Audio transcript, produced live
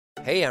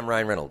Hey, I'm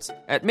Ryan Reynolds.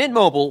 At Mint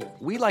Mobile,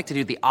 we like to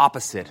do the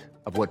opposite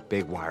of what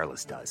Big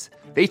Wireless does.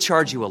 They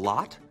charge you a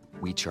lot,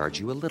 we charge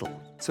you a little.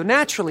 So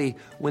naturally,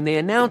 when they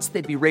announced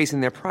they'd be raising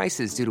their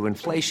prices due to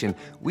inflation,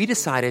 we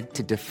decided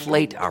to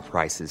deflate our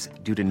prices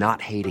due to not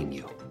hating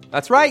you.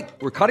 That's right.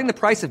 We're cutting the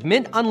price of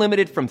Mint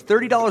Unlimited from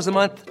 $30 a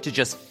month to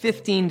just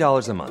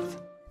 $15 a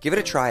month. Give it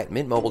a try at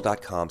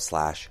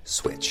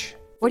mintmobile.com/switch.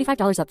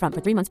 $45 up front for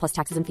 3 months plus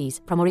taxes and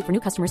fees. Promo rate for new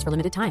customers for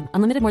limited time.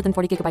 Unlimited more than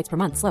 40 gigabytes per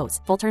month. Slows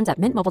full terms at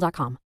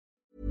mintmobile.com.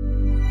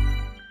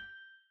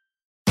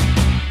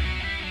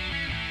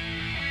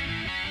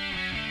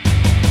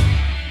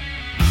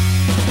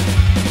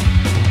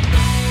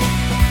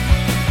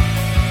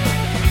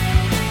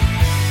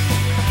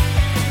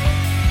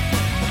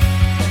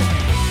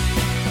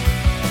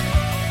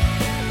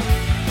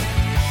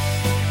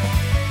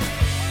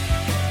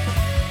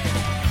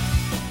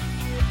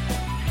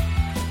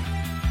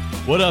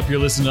 What up? You're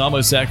listening to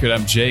Almost Accurate.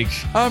 I'm Jake.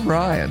 I'm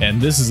Ryan. And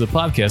this is a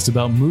podcast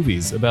about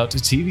movies, about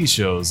TV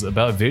shows,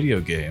 about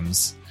video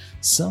games.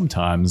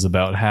 Sometimes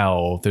about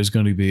how there's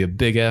going to be a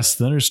big-ass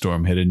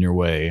thunderstorm heading your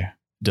way.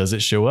 Does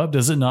it show up?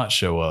 Does it not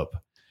show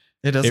up?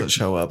 It doesn't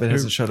show up. It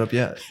hasn't showed up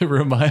yet.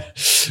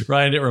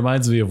 Ryan, it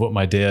reminds me of what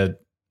my dad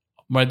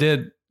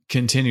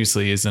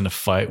continuously is in a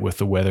fight with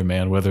the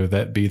weatherman, whether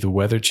that be the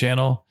Weather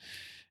Channel.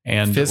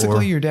 And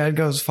physically, your dad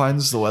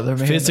finds the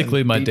weatherman.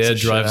 Physically, my dad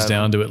drives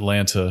down to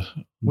Atlanta,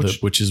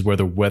 which is where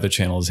the Weather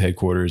Channel is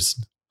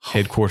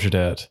headquartered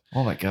at.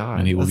 Oh my god!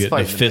 And he will get in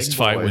a fist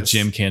fight with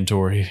Jim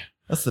Cantore.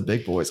 That's the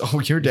big boys.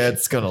 Oh, your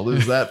dad's gonna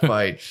lose that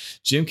fight.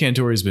 Jim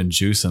Cantore's been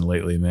juicing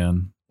lately,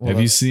 man. Well,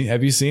 have you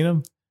seen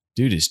him?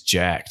 Dude is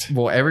jacked.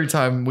 Well, every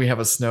time we have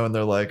a snow, and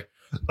they're like,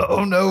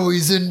 "Oh no,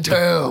 he's in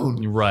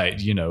town." Right.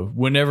 You know,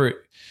 whenever.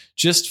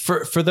 Just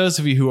for those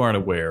of you who aren't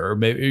aware, or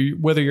maybe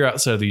whether you're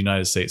outside of the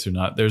United States or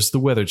not, there's the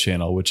Weather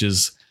Channel, which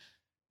is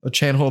a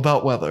channel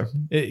about weather.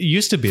 It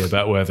used to be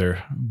about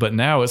weather, but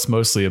now it's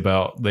mostly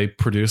about, they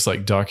produce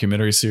like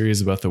documentary series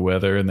about the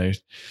weather, and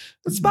it's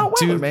about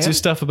weather, man. Do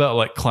stuff about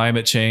like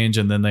climate change,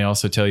 and then they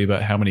also tell you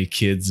about how many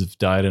kids have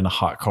died in a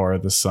hot car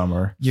this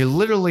summer. You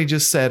literally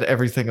just said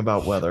everything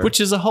about weather, which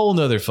is a whole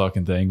nother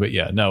fucking thing. But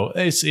yeah, no,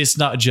 it's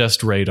not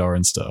just radar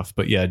and stuff.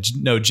 But yeah,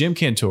 no, Jim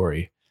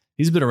Cantore,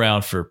 he's been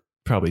around for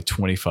probably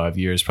 25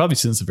 years, probably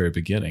since the very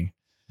beginning.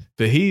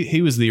 But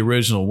he was the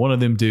original one of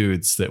them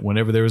dudes that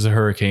whenever there was a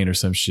hurricane or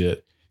some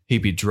shit,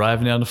 he'd be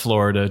driving down to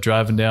Florida,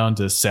 driving down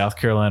to South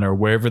Carolina or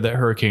wherever that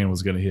hurricane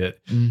was going to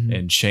hit,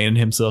 and chaining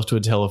himself to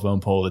a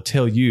telephone pole to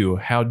tell you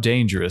how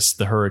dangerous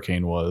the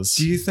hurricane was.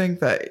 Do you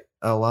think that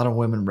a lot of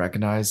women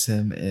recognize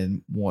him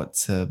and want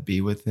to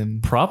be with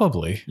him?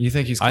 Probably. You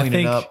think he's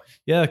cleaning up?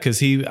 Yeah,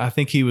 because I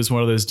think he was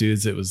one of those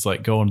dudes that was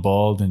like going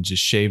bald and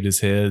just shaved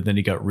his head. Then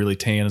he got really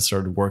tan and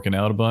started working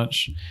out a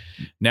bunch.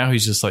 Now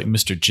he's just like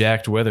Mr.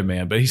 Jacked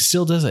Weatherman, but he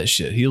still does that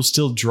shit. He'll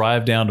still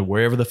drive down to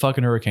wherever the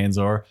fucking hurricanes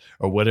are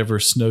or whatever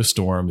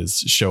snowstorm is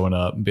showing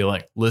up and be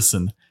like,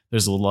 listen,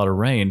 there's a lot of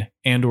rain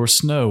and or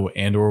snow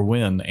and or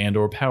wind and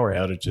or power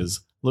outages.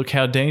 Look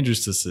how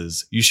dangerous this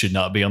is. You should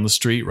not be on the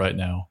street right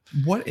now.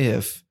 What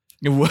if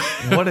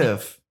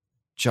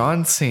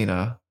John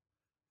Cena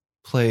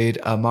played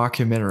a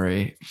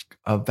mockumentary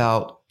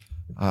about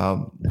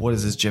what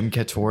is this, Jim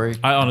Cantore?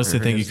 I honestly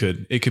think he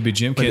could. It could be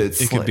Jim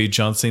Cantore. It could be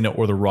John Cena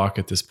or The Rock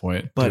at this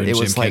point. But it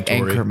was like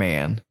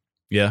Anchorman.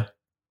 Yeah.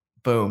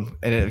 Boom.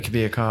 And it could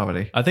be a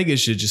comedy. I think it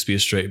should just be a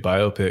straight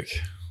biopic.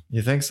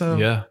 You think so?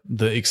 Yeah.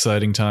 The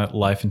exciting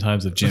life and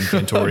times of Jim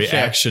Cantore.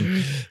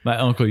 Action. My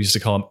uncle used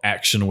to call him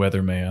Action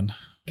Weatherman.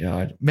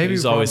 God. Maybe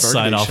he's always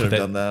sign off with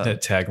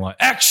that tagline.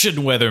 Action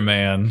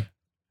Weatherman.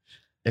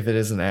 If it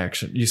is an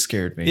action, you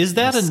scared me. Is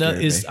that enough?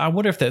 I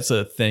wonder if that's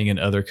a thing in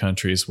other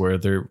countries where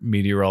their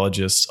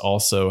meteorologists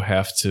also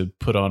have to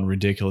put on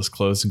ridiculous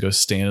clothes and go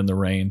stand in the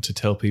rain to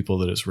tell people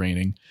that it's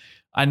raining.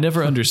 I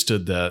never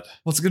understood that.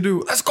 What's it going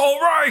to do? Let's go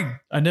rain!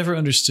 I never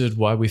understood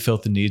why we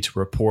felt the need to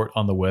report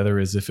on the weather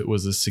as if it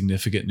was a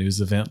significant news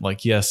event.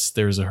 Like, yes,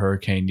 there's a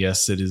hurricane.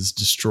 Yes, it is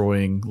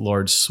destroying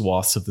large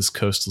swaths of this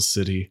coastal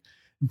city,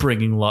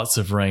 bringing lots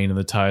of rain, and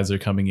the tides are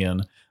coming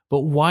in.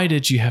 But why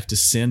did you have to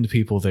send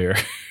people there?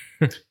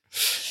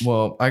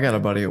 Well, I got a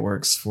buddy that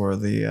works for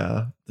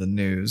the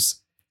news.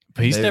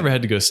 But he's never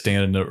had to go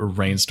stand in a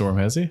rainstorm,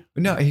 has he?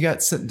 No, he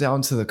got sent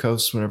down to the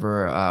coast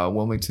whenever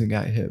Wilmington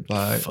got hit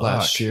by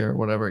last year or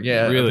whatever.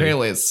 Yeah, really?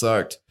 Apparently it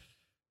sucked.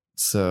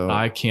 So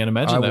I can't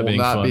imagine that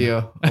being fun. I will not be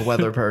a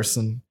weather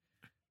person.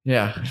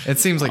 Yeah, it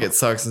seems like it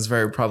sucks. It's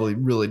probably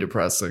really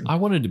depressing. I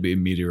wanted to be a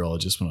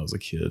meteorologist when I was a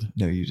kid.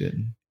 No, you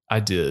didn't. I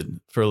did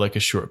for like a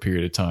short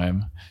period of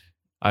time.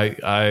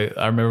 I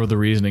remember the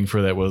reasoning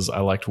for that was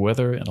I liked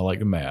weather and I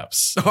liked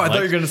maps. Oh, I thought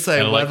you were going to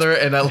say weather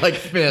and I like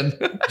Finn.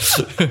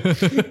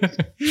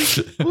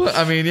 Well,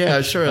 I mean, yeah,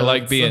 sure. I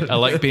like being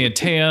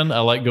tan. I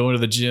like going to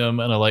the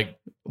gym, and I like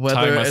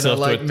weather, and I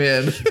like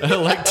men. I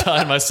like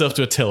tying myself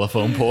to a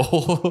telephone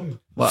pole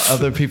while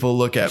other people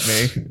look at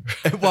me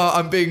while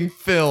I'm being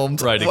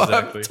filmed. Right,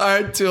 exactly.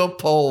 I'm tied to a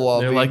pole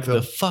while they're like,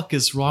 filmed. the fuck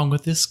is wrong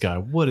with this guy?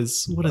 What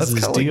is That's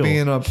his kind of deal? Like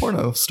being a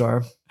porno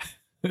star.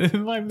 It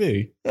might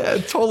be. Yeah,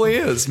 it totally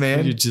is,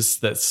 man. You're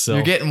just that self.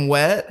 You're getting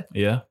wet.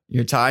 Yeah.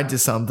 You're tied to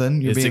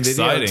something. You're being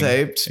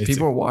videotaped.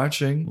 People are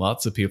watching.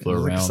 Lots of people are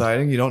around.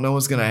 Exciting. You don't know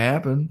what's going to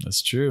happen.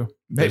 That's true.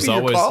 Maybe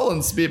you're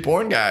calling to be a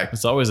porn guy.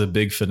 There's always a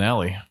big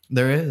finale.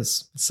 There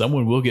is.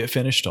 Someone will get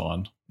finished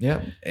on.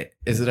 Yeah.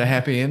 Is it a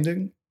happy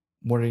ending?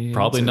 What are you?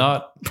 Probably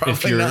not.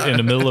 If you're in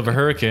the middle of a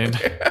hurricane.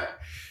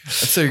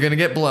 So you're going to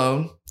get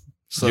blown.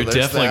 So you're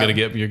definitely going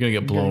to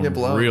get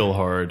blown real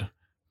hard.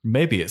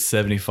 Maybe at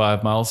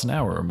 75 miles an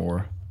hour or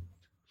more.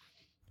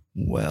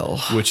 Well,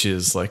 which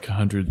is like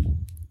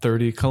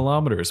 130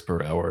 kilometers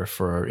per hour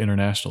for our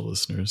international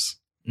listeners.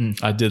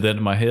 I did that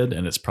in my head,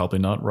 and it's probably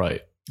not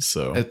right.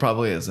 So it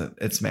probably isn't.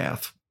 It's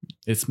math.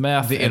 It's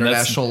math. The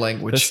international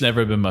language. That's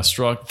never been my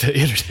strong.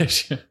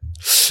 That's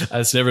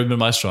never been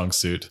my strong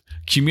suit.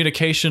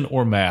 Communication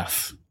or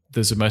math.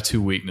 Those are my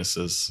two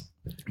weaknesses.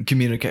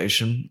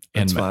 Communication.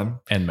 That's fine.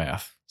 And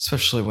math.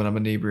 Especially when I'm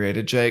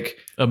inebriated, Jake.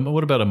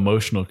 What about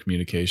emotional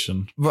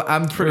communication? Well,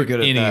 I'm pretty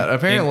good at that.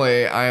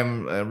 Apparently,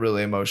 I'm a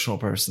really emotional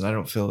person. I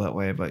don't feel that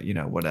way, but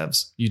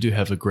whatevs. You do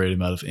have a great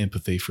amount of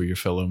empathy for your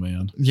fellow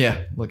man.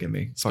 Yeah, look at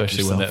me.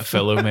 Especially when that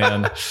fellow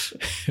man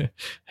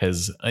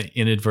has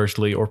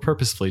inadvertently or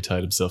purposefully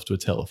tied himself to a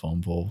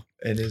telephone pole.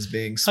 And is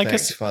being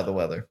spanked by the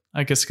weather.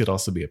 I guess it could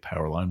also be a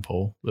power line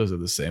pole. Those are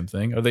the same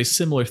thing. Are they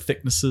similar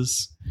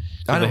thicknesses?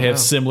 Do they have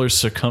similar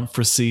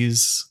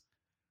circumferences?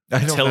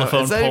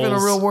 Telephone Is that even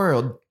a real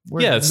word?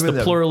 It's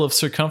the plural of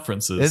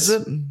circumferences. Is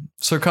it?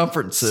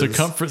 Circumferences.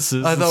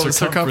 Circumferences. I thought it was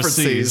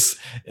circumferences.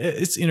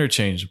 It's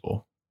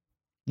interchangeable.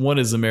 One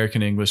is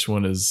American English,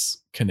 one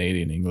is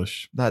Canadian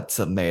English. That's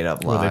a made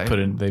up lie.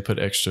 They put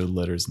extra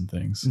letters and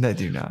things. They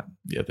do not.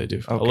 Yeah, they do.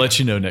 Okay. I'll let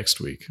you know next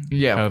week.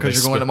 Yeah, because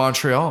you're going to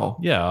Montreal.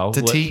 Yeah,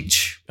 to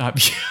teach the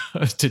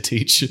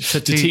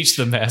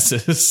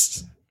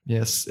masses.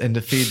 Yes, and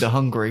to feed the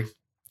hungry.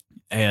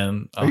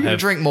 And are you going to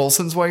drink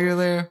Molson's while you're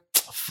there?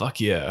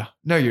 Fuck yeah.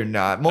 No, you're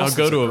not.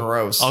 Molson's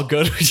gross. I'll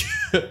go to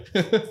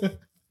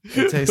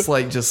It tastes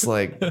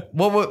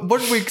what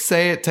did we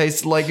say it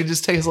tastes like? It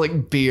just tastes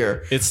like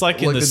beer. It's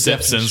like in The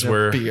Simpsons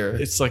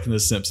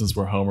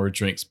where Homer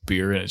drinks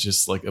beer and it's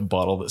just like a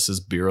bottle that says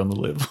beer on the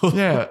label.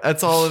 Yeah,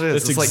 that's all it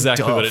is. It's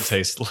exactly what it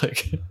tastes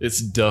like.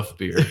 It's Duff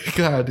beer.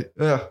 God.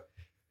 Ugh.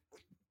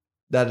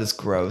 That is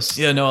gross.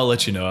 Yeah, no, I'll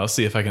let you know. I'll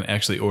see if I can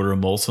actually order a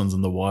Molson's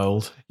in the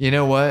wild. You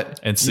know what?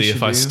 And see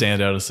if I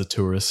stand out as a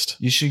tourist.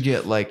 You should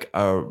get like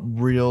a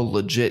real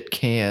legit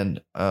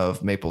can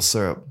of maple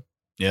syrup.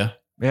 Yeah.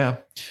 Yeah.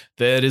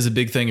 That is a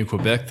big thing in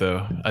Quebec,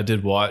 though. I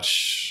did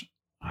watch,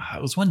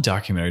 it was one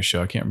documentary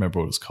show. I can't remember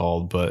what it was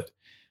called, but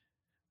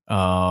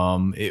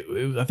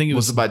I think it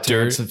was by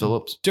Terrence and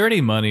Phillips? Dirty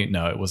Money.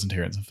 No, it wasn't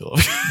Terrence and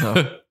Phillips.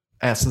 No.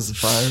 Asses of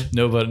Fire.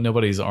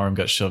 Nobody's arm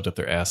got shoved up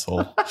their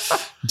asshole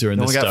during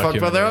this documentary. Got fucked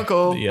by their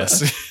uncle.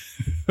 Yes.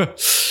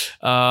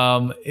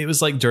 It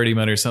was like Dirty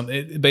Money or something.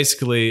 It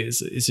basically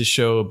is a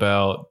show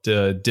about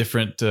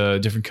different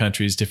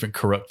countries, different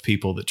corrupt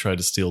people that try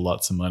to steal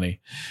lots of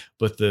money.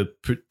 But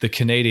the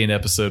Canadian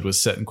episode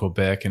was set in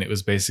Quebec, and it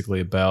was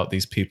basically about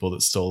these people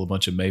that stole a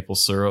bunch of maple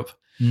syrup.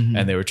 Mm-hmm.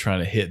 And they were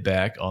trying to hit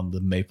back on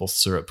the maple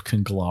syrup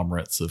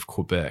conglomerates of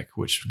Quebec,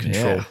 which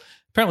control. Yeah.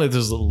 Apparently,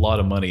 there's a lot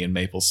of money in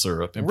maple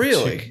syrup.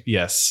 Really?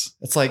 Yes.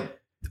 It's like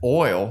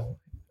oil.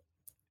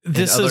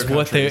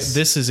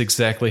 This is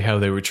exactly how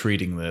they were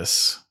treating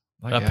this.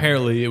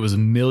 Apparently, it was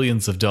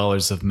millions of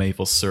dollars of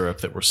maple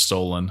syrup that were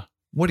stolen.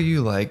 What do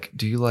you like?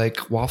 Do you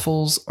like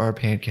waffles or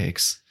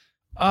pancakes?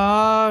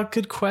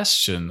 Good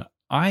question.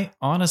 I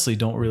honestly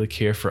don't really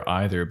care for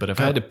either, but if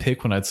I had to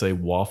pick one, I'd say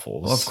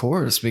waffles. Well, of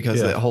course,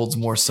 because it holds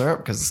more syrup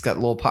because it's got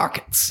little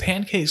pockets.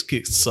 Pancakes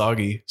get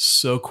soggy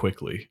so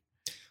quickly.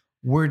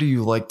 Where do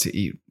you like to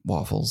eat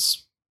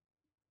waffles?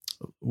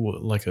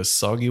 Like a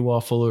soggy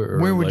waffle, or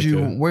where would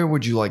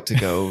you like to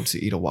go to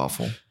eat a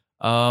waffle?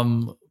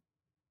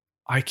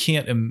 I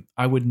can't.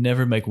 I would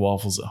never make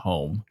waffles at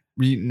home.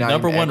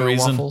 Number one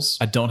reason, waffles?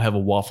 I don't have a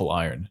waffle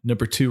iron.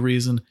 Number two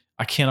reason,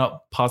 I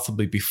cannot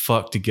possibly be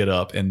fucked to get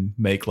up and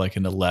make like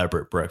an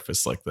elaborate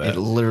breakfast like that. It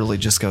literally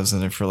just goes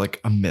in there for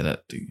like a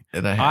minute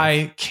and a half.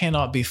 I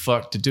cannot be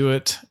fucked to do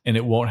it, and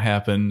it won't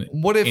happen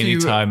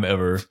anytime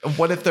ever.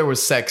 What if there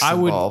was sex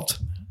involved?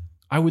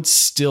 I would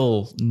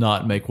still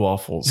not make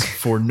waffles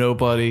for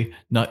nobody,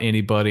 not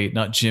anybody,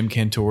 not Jim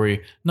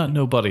Cantore, not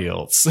nobody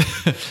else.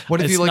 What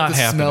if you like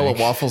the smell of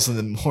waffles in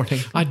the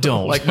morning? I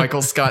don't. Like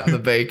Michael Scott in the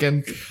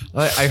bacon.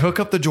 I hook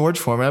up the George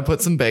Foreman, I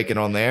put some bacon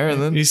on there,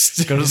 and then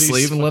go to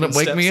sleep and let it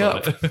wake me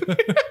up.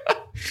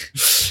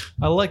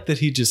 I like that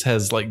he just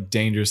has like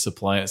dangerous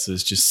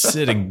appliances just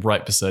sitting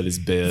right beside his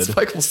bed. It's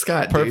Michael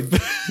Scott, dude.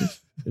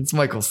 It's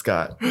Michael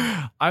Scott.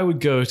 I would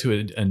go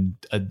to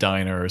a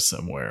diner or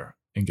somewhere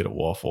and get a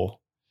waffle.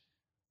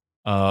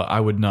 I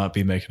would not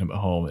be making them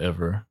at home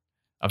ever.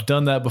 I've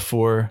done that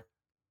before.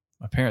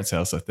 My parents'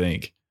 house, I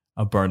think.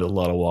 I burned a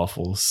lot of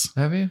waffles.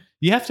 Have you?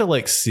 You have to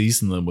like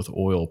season them with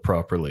oil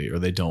properly or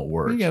they don't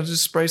work. You gotta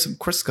just spray some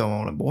Crisco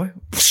on it, boy.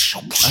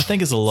 I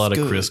think it's a lot of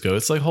Crisco.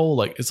 It's like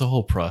it's a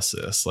whole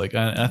process. Like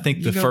I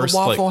think the first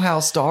Waffle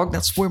House, dog.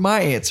 That's where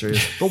my answer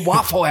is. The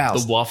Waffle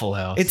House. The Waffle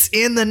House. It's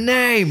in the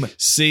name.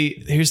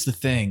 See, here's the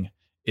thing: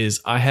 is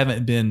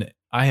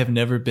I've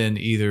never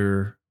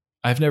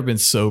been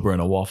sober in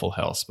a Waffle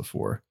House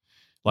before.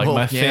 Like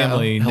my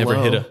family never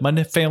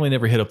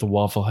hit up the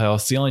Waffle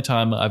House. The only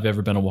time I've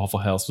ever been to Waffle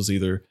House was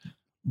either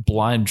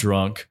blind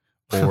drunk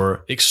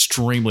or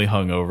extremely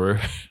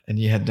hungover. And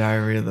you had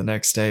diarrhea the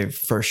next day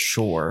for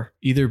sure.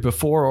 Either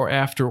before or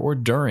after or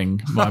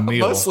during my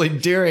meal. Mostly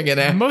during and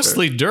after.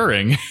 Mostly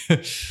during.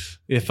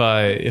 If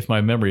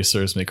my memory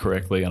serves me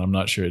correctly, and I'm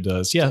not sure it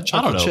does. Yeah,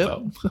 I don't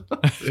know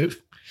about.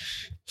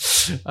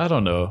 I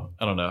don't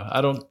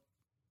know.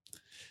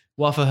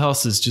 Waffle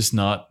House is just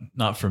not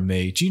for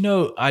me. Do you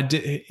know?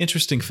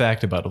 Interesting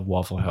fact about a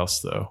Waffle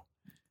House though.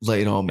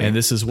 Lay it on me. And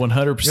this is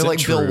 100% You're like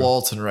true. Bill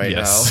Walton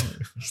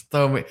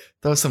now.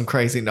 Throw some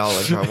crazy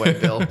knowledge our way,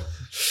 Bill.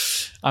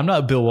 I'm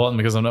not Bill Walton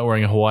because I'm not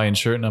wearing a Hawaiian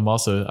shirt, and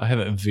I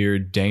haven't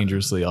veered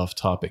dangerously off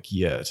topic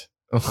yet.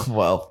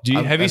 Well,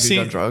 have you seen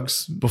done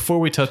drugs? Before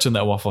we touch on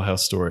that Waffle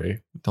House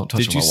story, don't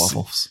touch my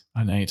waffles.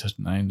 I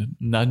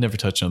never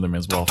touch another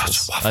man's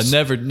waffles. I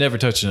never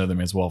touch another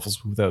man's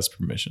waffles without his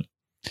permission.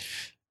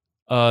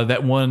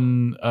 That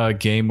one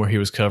game where he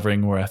was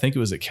covering, where I think it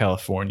was at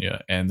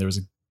California, and there was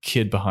a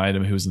kid behind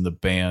him who was in the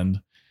band,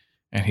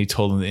 and he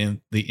told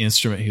him the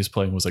instrument he was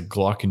playing was a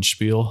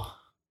glockenspiel.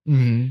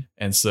 Mm-hmm.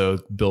 And so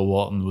Bill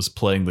Walton was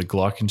playing the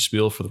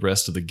glockenspiel for the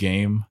rest of the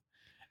game,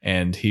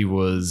 and he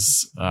would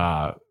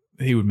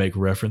make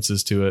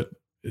references to it.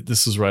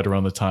 This was right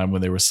around the time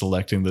when they were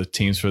selecting the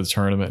teams for the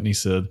tournament, and he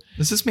said,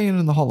 "Is this man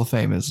in the Hall of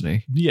Fame, isn't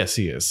he?" Yes,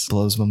 he is.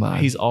 Blows my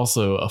mind. He's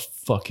also a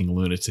fucking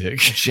lunatic.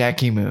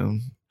 Jackie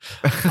Moon.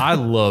 I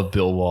love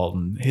Bill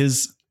Walton.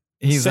 He's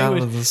out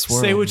of this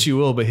world. Say what you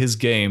will, but his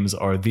games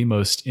are the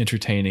most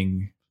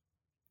entertaining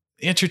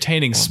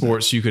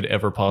sports you could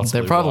ever possibly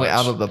They're probably watch.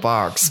 out of the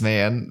box,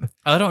 man.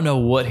 I don't know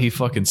what he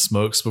fucking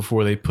smokes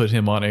before they put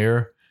him on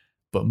air,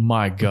 but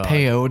my God.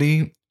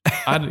 Peyote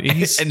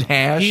and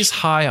hash. He's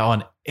high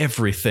on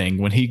everything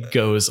when he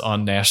goes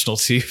on national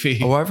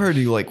TV. Oh, I've heard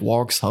he like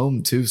walks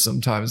home too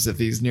sometimes if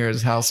he's near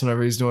his house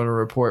whenever he's doing a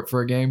report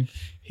for a game.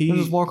 He'll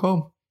just walk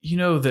home. You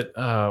know that,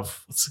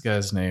 what's the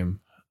guy's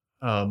name?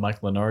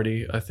 Mike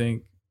Lenardi, I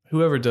think.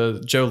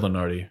 Joe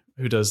Lenardi,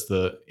 who does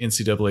the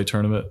NCAA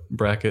tournament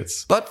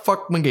brackets.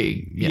 Buttfuck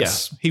McGee.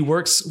 Yes. Yeah, he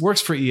works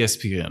for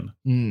ESPN.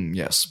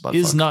 Yes.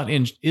 Is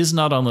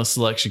not on the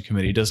selection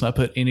committee. Does not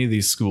put any of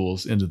these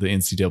schools into the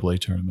NCAA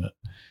tournament.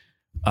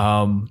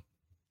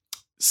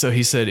 So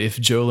he said if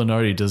Joe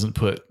Lenardi doesn't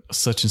put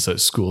such and such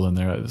school in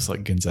there, it's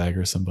like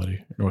Gonzaga or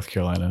somebody, North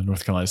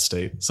Carolina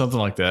State, something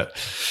like that.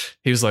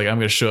 He was like, I'm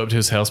going to show up to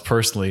his house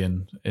personally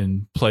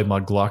and play my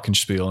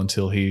glockenspiel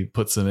until he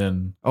puts them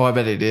in. Oh, I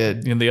bet he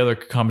did. And the other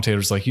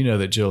commentator's like, you know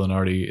that Joe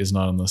Lenardi is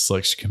not on the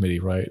selection committee,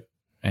 right?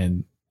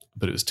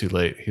 But it was too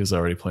late. He was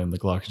already playing the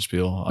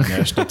glockenspiel on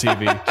national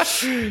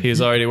TV. He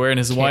was already wearing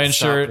his Hawaiian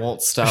shirt.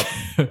 Won't stop.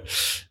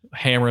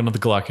 Hammering on the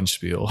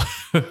glockenspiel.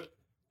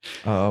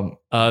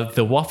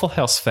 The Waffle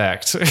House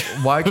fact.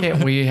 Why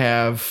can't we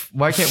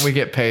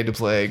get paid to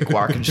play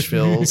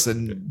glockenspiels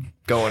and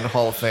go in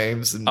Hall of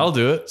Fames and I'll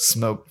do it.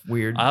 Smoke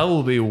weird. I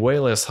will be way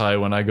less high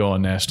when I go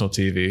on national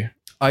TV.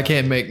 I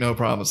can't make no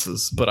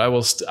promises, but I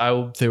will.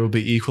 There will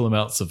be equal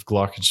amounts of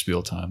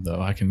glockenspiel time,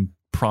 though. I can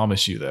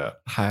promise you that.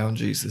 High on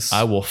Jesus.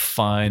 I will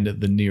find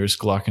the nearest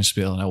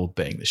glockenspiel and I will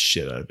bang the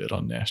shit out of it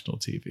on national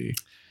TV.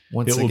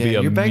 Once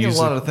again, you're banging a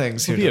lot of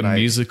things here tonight. It'll be a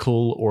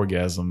musical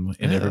orgasm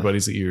in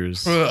everybody's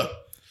ears.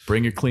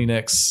 Bring your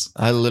Kleenex.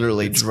 I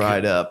literally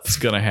dried up. It's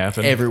going to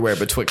happen. Everywhere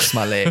betwixt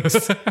my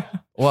legs.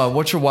 Well,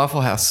 what's your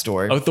Waffle House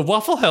story? Oh, the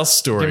Waffle House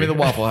story. Give me the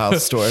Waffle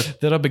House story.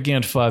 That I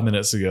began 5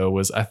 minutes ago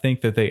was I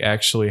think that they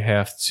actually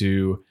have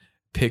to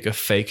pick a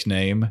fake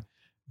name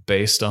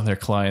based on their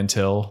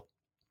clientele.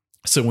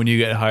 So when you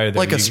get hired...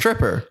 Like a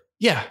stripper.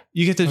 Yeah,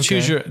 you get to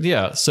choose your...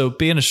 Yeah, so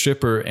being a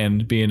stripper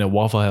and being a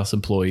Waffle House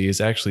employee is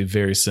actually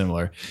very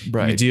similar.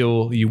 Right.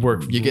 You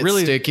work You get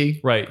really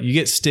sticky. Right, you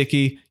get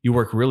sticky. You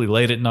work really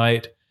late at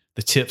night.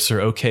 The tips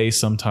are okay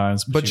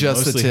sometimes. But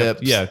just the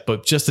tips.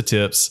 But just the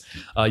tips.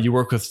 You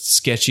work with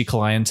sketchy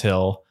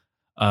clientele.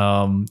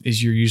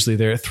 You're usually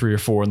there at 3 or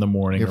 4 in the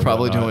morning. You're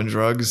probably doing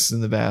drugs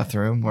in the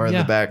bathroom or in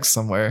the back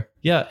somewhere.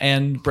 Yeah,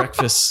 and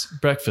breakfast.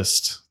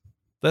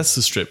 That's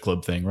the strip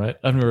club thing, right?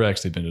 I've never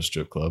actually been to a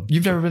strip club.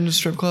 You've never been to a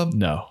strip club?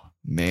 No.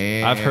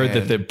 Man. I've heard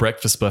that the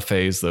breakfast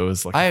buffets, though,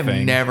 is like I have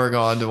never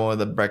gone to one of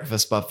the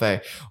breakfast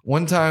buffet.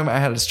 One time I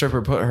had a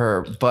stripper put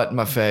her butt in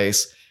my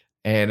face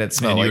and it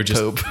smelled like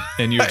poop.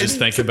 And you were just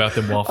thinking about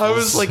them waffles. I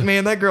was like,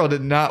 man, that girl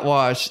did not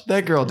wash.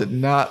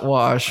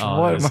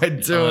 What am I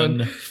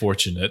doing?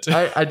 Unfortunate.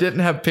 I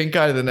didn't have pink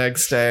eye the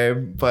next day,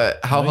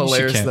 but how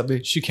hilarious would that be?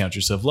 You should count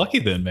yourself lucky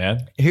then,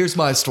 man. Here's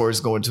my stories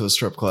going to a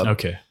strip club.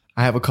 Okay.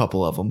 I have a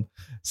couple of them.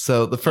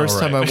 So the first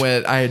time I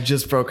went, I had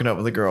just broken up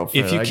with a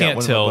girlfriend. If you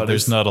can't tell,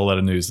 there's not a lot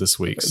of news this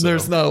week. So.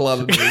 There's not a lot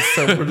of news.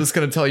 So we're just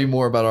going to tell you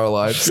more about our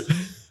lives.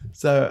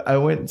 So I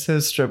went to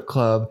a strip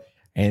club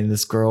and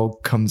this girl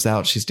comes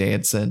out. She's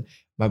dancing.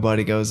 My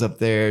buddy goes up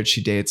there.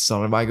 She dances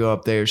on him. I go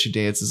up there. She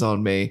dances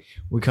on me.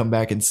 We come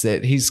back and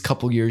sit. He's a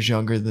couple years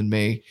younger than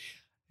me.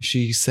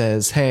 She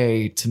says,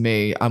 hey, to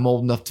me, I'm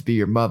old enough to be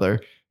your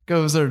mother.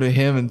 Goes over to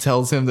him and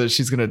tells him that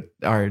she's going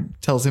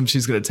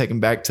to take him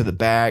back to the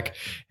back.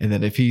 And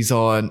then if he's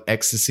on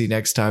ecstasy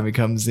next time he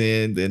comes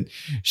in, then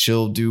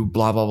she'll do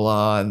blah, blah,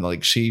 blah. And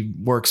like she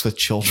works with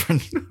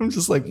children. I'm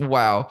just like,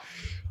 wow.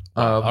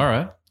 All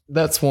right.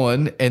 That's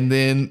one. And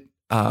then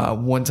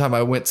one time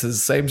I went to the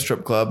same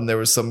strip club and there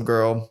was some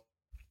girl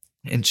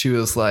and she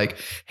was like,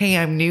 hey,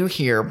 I'm new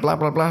here. Blah,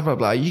 blah, blah, blah,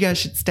 blah. You guys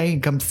should stay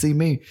and come see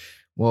me.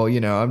 Well,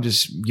 I'm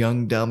just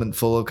young, dumb, and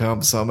full of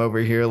cum. So I'm over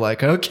here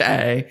like,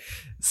 okay.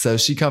 So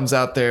she comes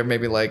out there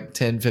maybe like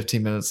 10,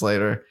 15 minutes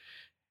later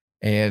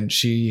and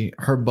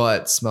her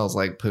butt smells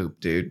like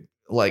poop, dude.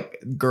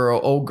 Like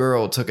old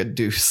girl took a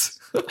deuce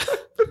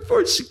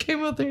before she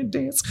came out there and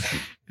danced.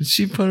 And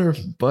she put her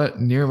butt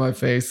near my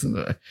face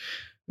and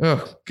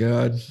oh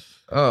God.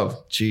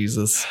 Oh,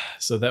 Jesus.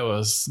 So that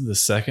was the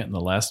second and the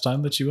last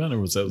time that you went, or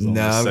was that?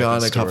 No, I've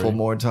gone a couple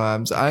more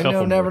times. I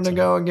know never to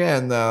go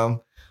again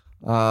though.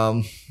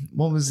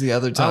 What was the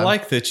other time? I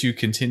like that you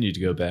continued to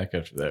go back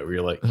after that, where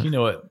you're like, you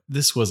know what,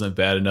 this wasn't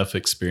bad enough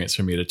experience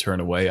for me to turn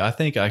away. I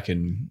think I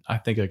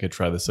could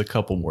try this a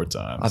couple more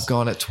times. I've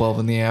gone at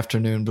 12 in the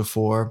afternoon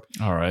before.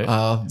 All right.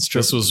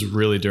 This was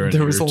really during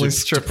there was only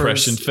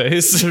depression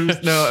phase.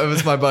 No, it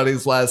was my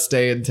buddy's last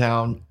day in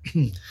town.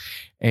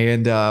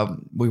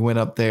 And we went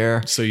up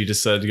there. So you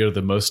decided to go to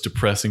the most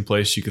depressing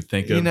place you could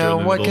think of.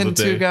 What can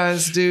two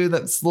guys do?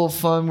 That's a little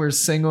fun. We were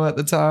single at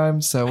the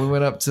time. So we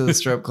went up to the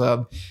strip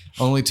club.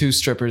 Only two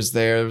strippers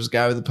there. There was a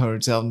guy with a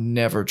ponytail.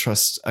 Never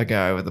trust a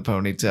guy with a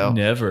ponytail.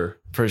 Never.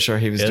 Pretty sure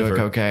he was doing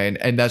cocaine.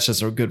 And that's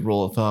just a good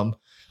rule of thumb.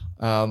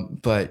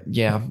 But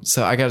yeah,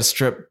 so I got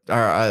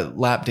a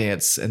lap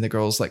dance. And the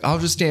girl's like, I'll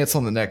just dance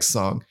on the next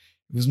song.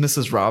 It was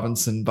Mrs.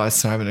 Robinson by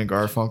Simon and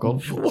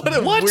Garfunkel. What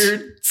a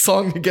weird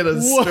song to get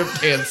a strip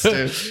dance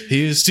to.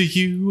 Here's to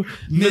you,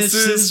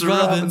 Mrs.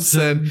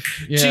 Robinson.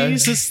 Yeah.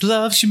 Jesus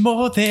loves you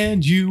more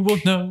than you will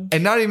know.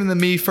 And not even the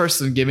Me First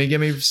and Gimme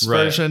Gimme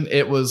version.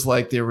 It was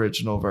like the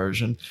original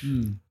version.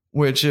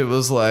 Which it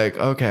was like,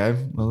 okay,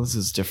 well, this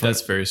is different.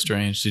 That's very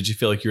strange. Did you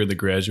feel like you were The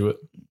Graduate?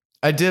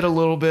 I did a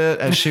little bit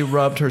as she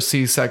rubbed her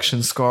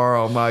C-section scar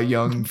on my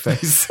young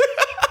face.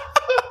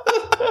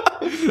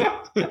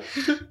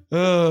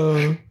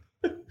 Oh,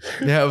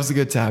 yeah, it was a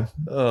good time.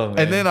 Oh, man.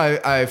 And then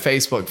I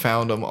Facebook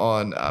found them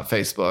on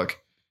Facebook.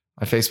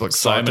 I Facebook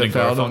Simon and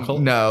Garfunkel?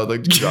 No,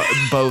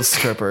 both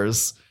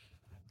strippers,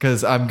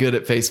 because I'm good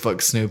at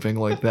Facebook snooping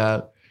like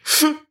that.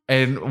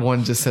 And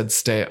one just said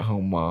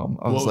 "stay-at-home mom."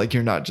 I was like,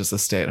 "You're not just a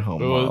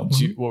stay-at-home mom."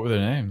 What were their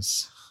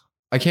names?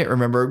 I can't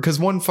remember because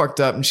one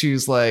fucked up and she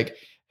was like,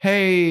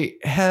 hey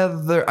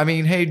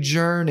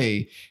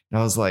Journey. And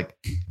I was like,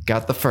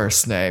 got the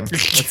first name.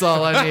 That's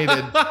all I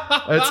needed.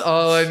 That's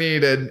all I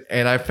needed.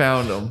 And I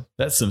found them.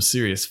 That's some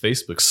serious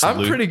Facebook sleuth.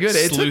 I'm pretty good.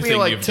 It took me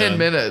like 10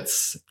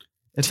 minutes.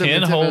 It took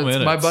 10 whole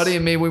minutes. My buddy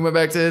and me, we went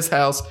back to his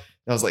house. And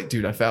I was like,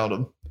 dude, I found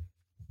him.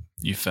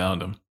 You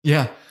found him?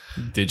 Yeah.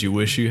 Did you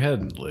wish you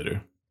hadn't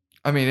later?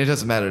 I mean, it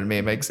doesn't matter to me.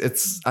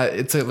 It's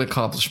an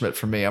accomplishment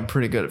for me. I'm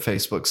pretty good at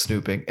Facebook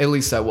snooping. At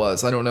least I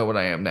was. I don't know what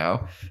I am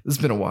now. It's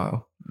been a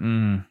while.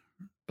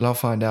 But I'll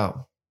find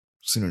out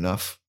soon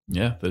enough.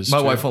 Yeah, that's my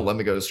true. wife won't let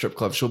me go to strip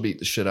club. She'll beat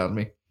the shit out of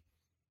me.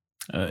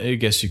 I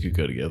guess you could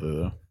go together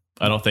though.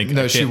 I don't think.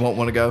 No, she won't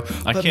want to go.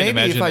 I can't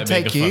imagine if I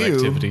take you.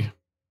 Activity.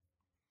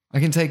 I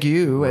can take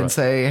you and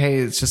say, "Hey,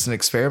 it's just an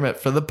experiment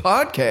for the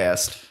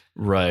podcast."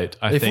 Right.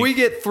 If we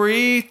get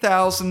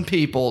 3,000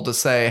 people to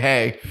say,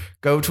 "Hey,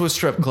 go to a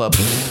strip club,"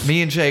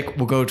 me and Jake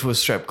will go to a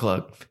strip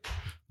club.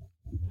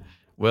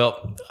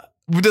 Well.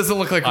 It doesn't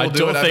look like we'll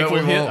do it.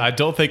 I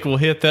don't think we'll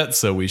hit that,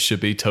 so we should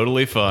be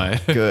totally fine.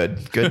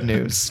 Good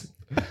news.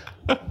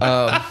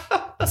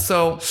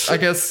 So I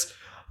guess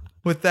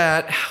with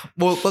that,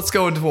 well, let's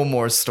go into one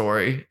more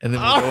story, and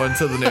then we'll go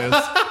into the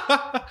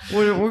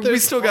news. We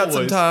still got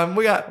some time.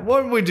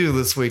 What did we do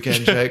this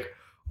weekend, Jake?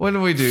 What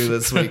did we do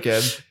this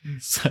weekend?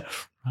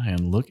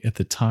 Ryan, look at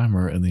the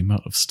timer and the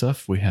amount of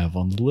stuff we have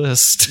on the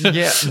list.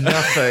 Yeah,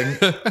 nothing.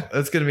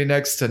 It's going to be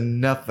next to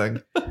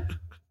nothing.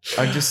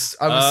 I was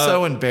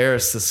so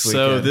embarrassed this weekend.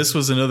 So this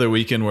was another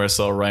weekend where I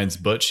saw Ryan's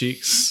butt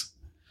cheeks.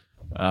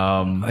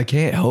 I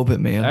can't help it,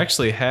 man.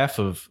 Actually,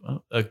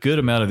 a good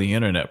amount of the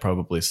internet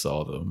probably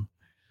saw them.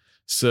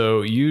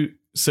 So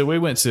we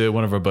went to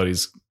one of our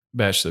buddies'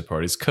 bachelor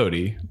parties,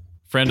 Cody,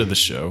 friend of the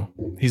show.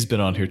 He's been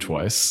on here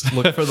twice.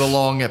 Look for the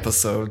long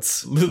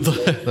episodes.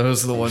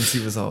 Those are the ones he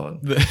was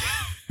on.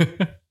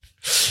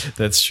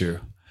 That's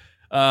true.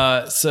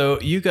 So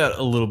you got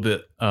a little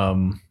bit,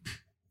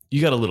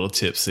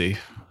 tipsy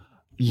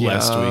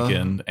last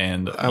weekend,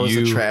 and I was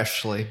a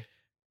trashly.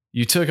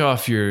 You took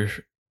off your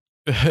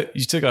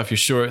You took off your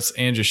shorts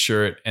and your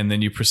shirt, and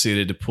then you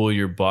proceeded to pull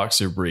your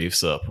boxer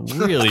briefs up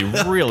really,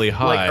 really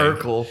high.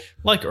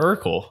 Like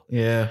Urkel.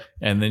 Yeah.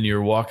 And then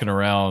you're walking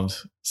around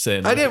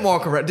saying... I didn't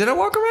walk around. Did I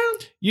walk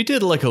around? You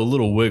did like a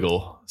little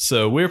wiggle.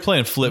 So we were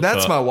playing flip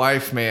That's cup. my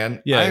wife,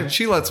 man. Yeah.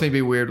 She lets me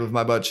be weird with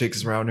my butt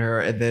cheeks around her.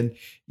 And then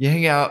you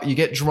hang out, you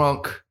get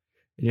drunk,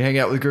 and you hang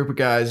out with a group of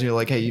guys, and you're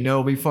like, hey, you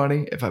know it'll be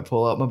funny if I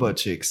pull out my butt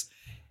cheeks.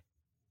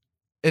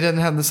 It doesn't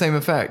have the same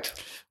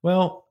effect.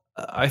 Well...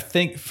 I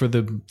think for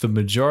the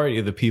majority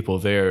of the people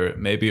there,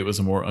 maybe it was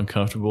a more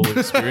uncomfortable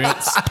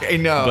experience. I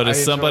know, but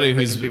as somebody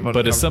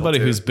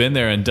who's been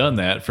there and done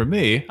that, for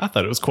me, I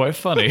thought it was quite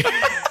funny.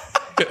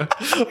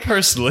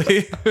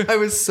 Personally, I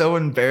was so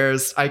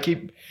embarrassed. I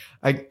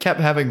kept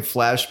having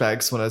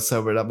flashbacks when I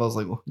sobered up. I was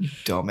like, well, you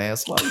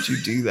dumbass, why would you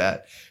do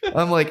that?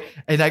 I'm like,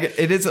 and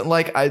it isn't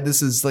like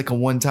this is like a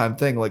one-time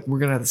thing. Like, we're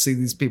gonna have to see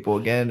these people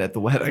again at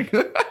the wedding.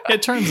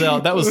 It turns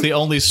out that was the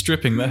only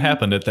stripping that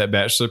happened at that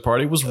bachelor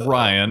party was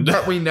Ryan.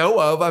 That we know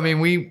of. I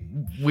mean,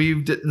 we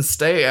didn't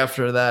stay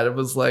after that. It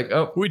was like,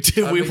 oh, we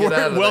did. We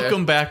weren't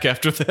welcome back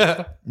after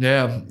that.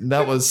 Yeah,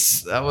 that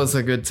was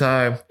a good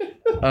time.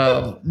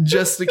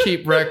 Just to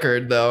keep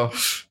record though,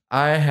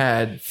 I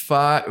had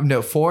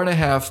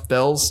 4.5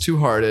 Bell's Two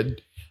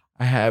Hearted.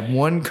 I had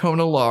 1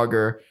 Kona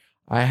Lager.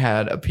 I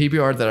had a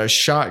PBR that I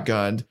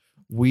shotgunned.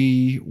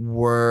 We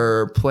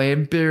were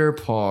playing beer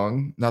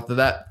pong. Not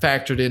that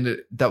factored in.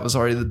 That was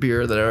already the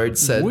beer that I already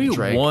said. We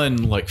drank. won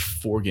like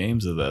 4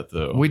 games of that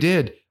though. We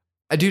did.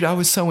 Dude, I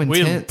was so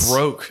intense. We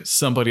broke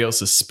somebody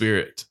else's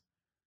spirit.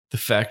 The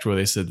fact where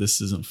they said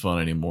this isn't fun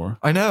anymore.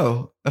 I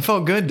know. It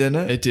felt good,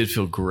 didn't it? It did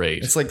feel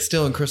great. It's like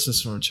stealing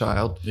Christmas from a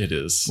child. It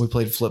is. We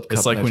played flip cup.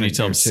 It's like when you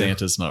tell them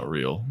Santa's not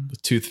real. The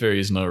tooth fairy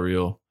is not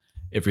real.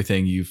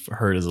 Everything you've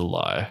heard is a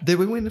lie. Did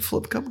we win the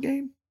flip cup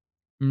game?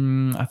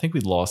 I think we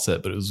lost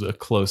that, but it was a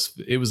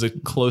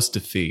close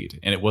defeat,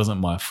 and it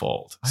wasn't my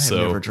fault. I have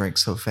never drank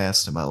so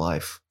fast in my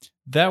life.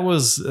 That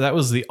was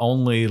the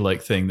only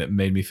like thing that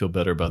made me feel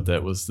better about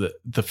that was that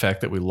the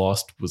fact that we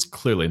lost was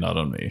clearly not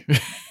on me.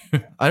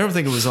 I don't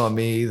think it was on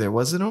me either.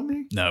 Was it on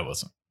me? No, it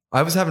wasn't.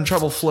 I was having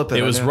trouble flipping.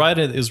 It was right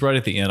at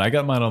the end. I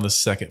got mine on the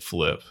second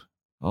flip.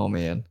 Oh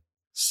man!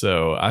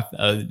 So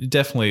I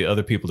definitely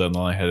other people down the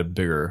line had a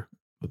bigger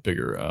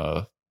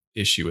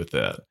issue with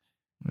that.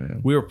 Yeah.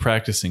 We were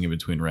practicing in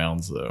between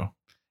rounds though.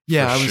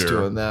 Yeah, I was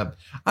doing that.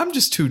 I'm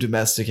just too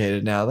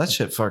domesticated now. That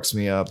shit fucks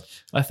me up.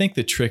 I think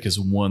the trick is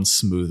one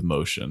smooth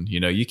motion. You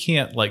know, you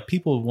can't like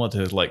people want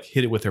to like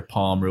hit it with their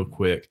palm real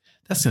quick.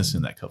 That's going to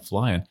send that cup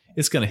flying.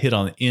 It's going to hit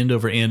on end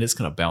over end. It's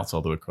going to bounce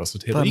all the way across the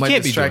table. That you might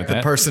can't distract be doing the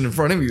that. person in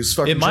front of you. Who's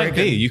fucking it might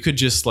drinking. be. You could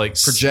just like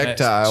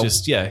projectile.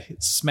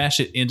 Smash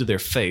it into their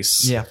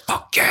face. Yeah.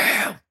 Fuck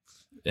yeah.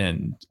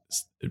 And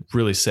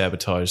really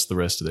sabotage the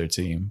rest of their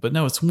team. But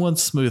no, it's one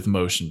smooth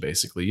motion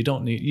basically. You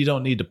don't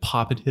need to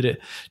pop it, hit it.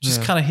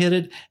 Just kind of hit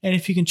it. And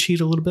if you can cheat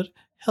a little bit,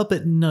 help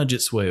it nudge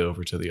its way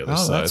over to the other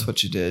side. Oh, that's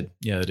what you did.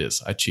 Yeah, it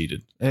is. I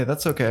cheated. Hey,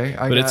 that's okay.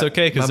 But it's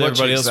okay because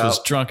everybody else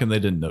was drunk and they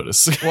didn't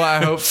notice. Well,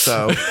 I hope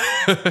so.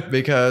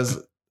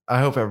 Because I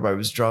hope everybody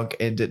was drunk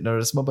and didn't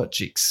notice my butt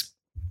cheeks.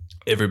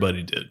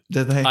 Everybody did.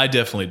 Did they? I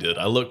definitely did.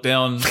 I looked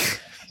down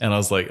and I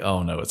was like,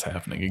 oh no, it's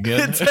happening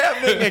again. It's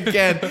happening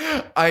again.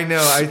 I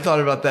know. I thought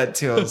about that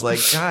too. I was like,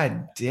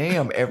 God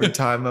damn, every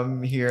time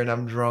I'm here and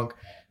I'm drunk,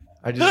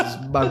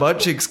 my butt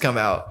cheeks come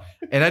out.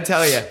 And I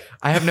tell you,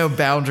 I have no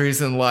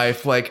boundaries in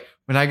life. Like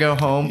when I go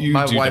home,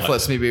 my wife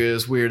lets me be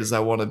as weird as I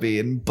want to be,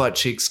 and butt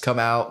cheeks come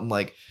out, and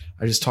like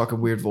I just talk in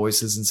weird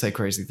voices and say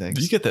crazy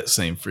things. You get that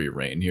same free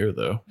reign here,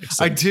 though.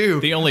 I do.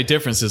 The only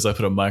difference is I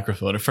put a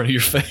microphone in front of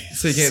your face,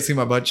 so you can't see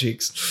my butt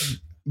cheeks.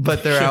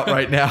 But they're out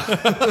right now.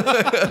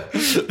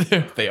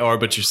 They are,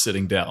 but you're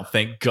sitting down.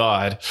 Thank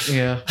God.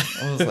 Yeah,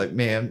 I was like,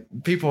 man,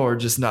 people are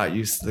just not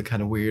used to the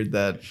kind of weird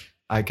that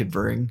I could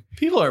bring.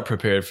 People aren't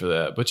prepared for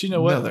that, but you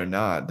know what? No, they're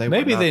not.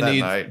 Maybe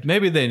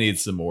they need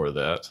some more of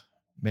that.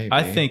 Maybe.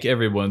 I think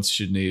everyone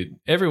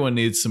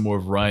needs some more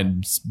of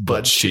Ryan's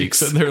butt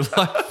cheeks in their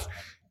life.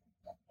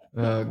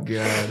 Oh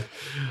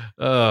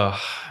God.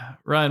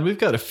 Ryan, we've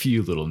got a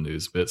few little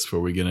news bits before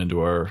we get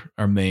into our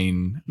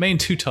main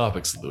 2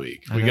 topics of the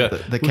week. We got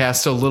the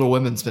cast of Little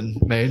Women's been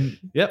made.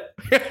 Yep.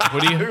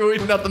 What do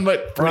you nothing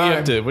but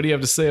prime. What do you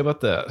have to say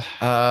about that?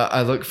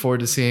 I look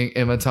forward to seeing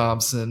Emma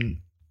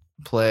Thompson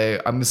play.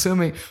 I'm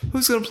assuming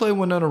who's going to play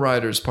Winona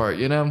Ryder's part,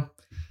 you know?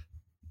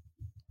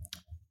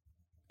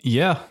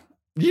 Yeah.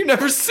 You've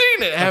never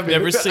seen it, have you?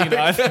 Never seen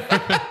either.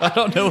 I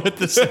don't know what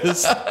this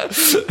is.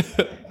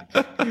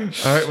 All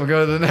right, we'll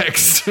go to the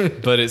next.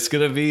 But it's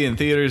going to be in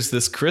theaters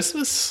this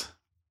Christmas?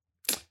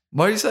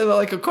 Why do you say that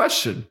like a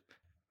question?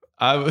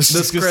 This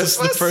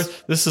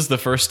is the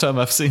first time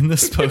I've seen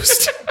this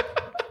post.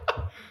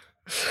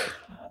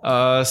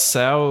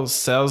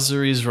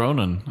 Saoirse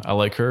Ronan. I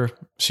like her.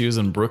 She was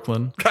in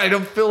Brooklyn. I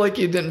don't feel like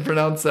you didn't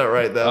pronounce that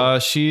right though.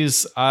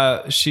 She's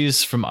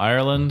from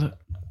Ireland.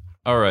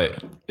 All right.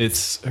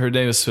 Her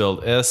name is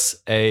spelled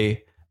Saoirse.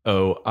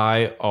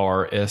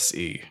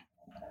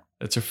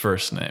 That's her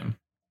first name.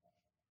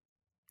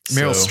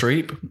 Meryl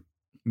Streep.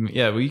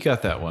 Yeah, well, you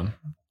got that one.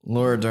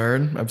 Laura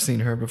Dern. I've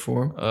seen her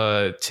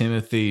before.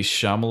 Timothy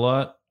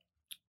Chalamet.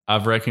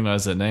 I've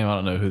recognized that name. I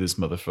don't know who this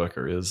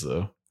motherfucker is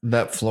though.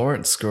 That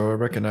Florence girl, I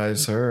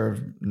recognize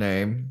her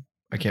name.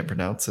 I can't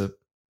pronounce it.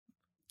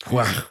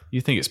 Wow.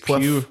 You think it's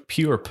Puff.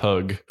 Pew or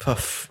Pug?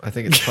 Puff. I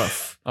think it's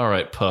Puff. All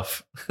right,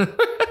 Puff. Greta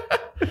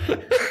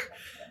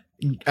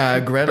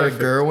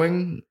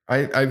Gerwig.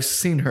 I've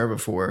seen her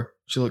before.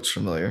 She looks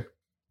familiar.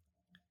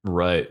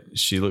 Right.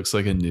 She looks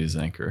like a news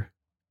anchor.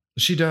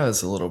 She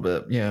does a little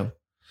bit, yeah.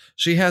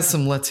 She has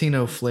some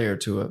Latino flair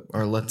to it,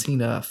 or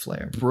Latina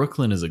flair.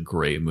 Brooklyn is a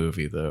great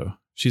movie, though.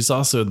 She's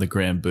also in the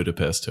Grand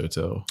Budapest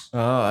Hotel.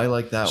 Oh, I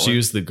like that one. She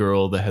was the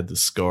girl that had the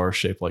scar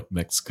shaped like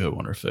Mexico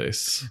on her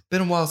face.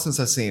 Been a while since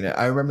I've seen it.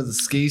 I remember the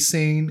ski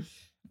scene.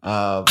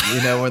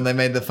 When they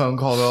made the phone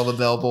call to all the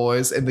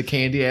bellboys and the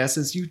candy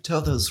asses. You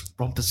tell those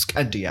rumpus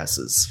candy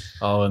asses.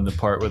 Oh, and the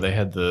part where they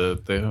had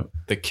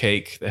the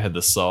cake that had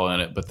the saw in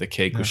it, but the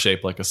cake was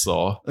shaped like a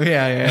saw.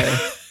 Yeah.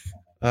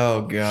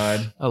 Oh,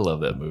 God. I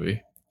love that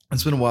movie.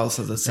 It's been a while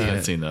since I've I seen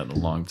haven't it. seen that in a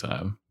long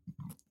time.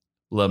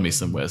 Love me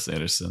some Wes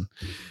Anderson.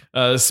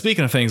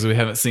 Speaking of things we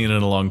haven't seen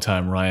in a long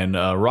time, Ryan,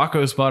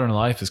 Rocko's Modern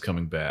Life is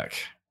coming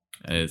back.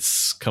 And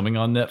it's coming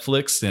on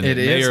Netflix, and it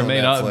may or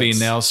may not be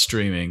now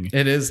streaming.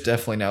 It is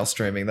definitely now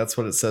streaming. That's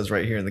what it says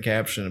right here in the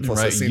caption. And plus,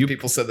 Right, I've seen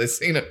people said they've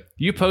seen it.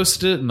 You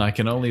posted it, and I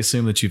can only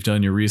assume that you've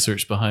done your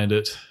research behind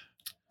it.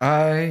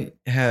 I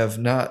have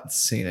not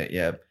seen it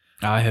yet.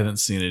 I haven't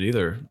seen it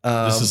either.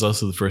 This is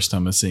also the first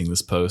time I'm seeing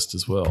this post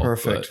as well.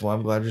 Perfect. but Well,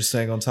 I'm glad you're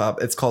staying on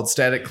top. It's called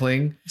Static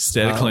Cling.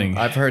 Static Cling.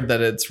 I've heard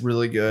that it's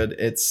really good.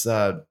 It's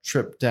a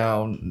trip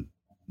down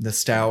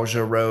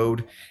nostalgia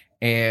road,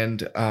 and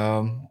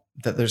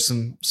that there's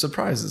some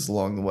surprises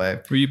along the way.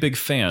 Were you a big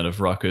fan of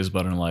Rocko's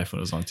Modern Life when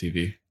it was on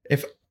TV?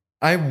 If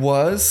I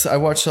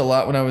watched a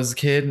lot when I was a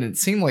kid, and it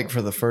seemed like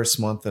for the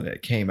first month that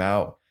it came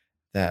out,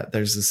 that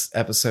there's this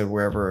episode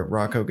wherever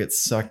Rocko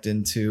gets sucked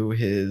into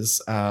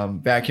his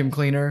vacuum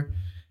cleaner.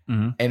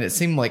 Mm-hmm. And it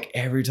seemed like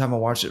every time I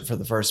watched it for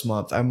the first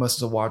month, I must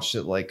have watched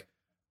it like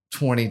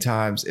 20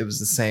 times. It was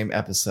the same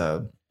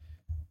episode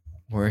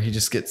where he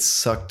just gets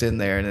sucked in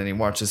there and then he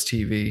watches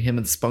TV, him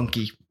and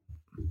Spunky.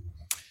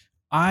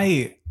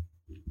 I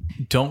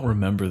don't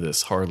remember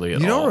this hardly at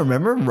all. You don't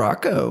remember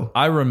Rocko?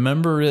 I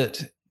remember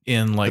it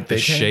in like the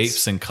big heads?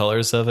 shapes and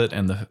colors of it,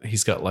 and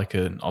he's got like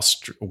a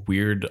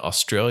weird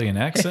Australian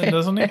accent,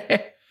 doesn't he?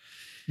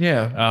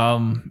 Yeah.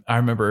 I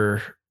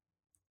remember.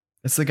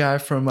 It's the guy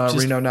from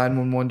Reno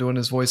 911 doing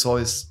his voice.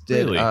 Always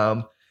did. Really?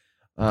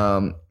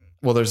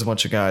 Well, there's a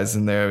bunch of guys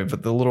in there,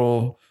 but the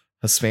little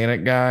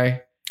Hispanic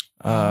guy.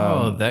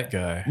 That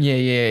guy.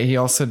 Yeah. He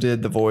also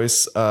did the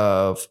voice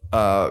of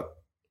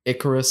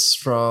Icarus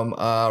from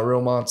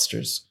Real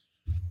Monsters.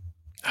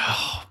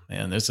 Oh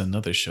man, there's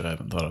another show I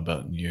haven't thought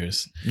about in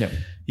years.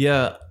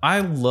 Yeah.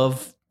 I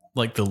love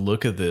like the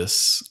look of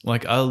this.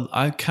 Like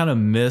I kind of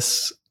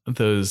miss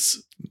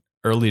those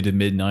early to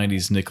mid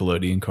 90s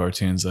Nickelodeon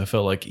cartoons. I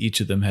felt like each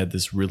of them had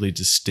this really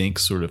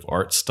distinct sort of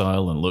art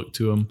style and look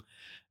to them.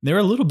 They were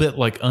a little bit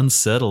like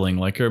unsettling.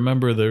 Like I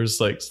remember there's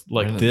like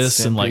this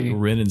and like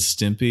Ren and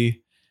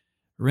Stimpy.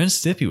 Ren and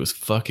Stimpy was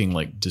fucking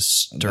like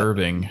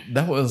disturbing.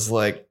 That was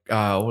like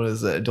what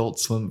is it? Adult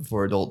Swim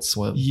before Adult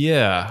Swim.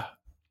 Yeah.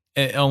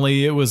 And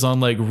only it was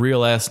on like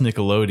real ass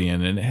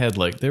Nickelodeon, and it had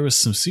like there was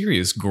some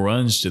serious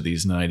grunge to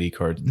these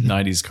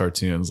 90s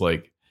cartoons.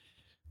 Like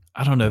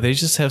I don't know, they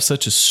just have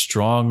such a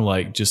strong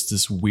like just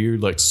this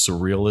weird like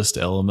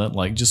surrealist element.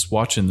 Like just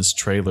watching this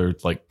trailer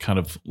like kind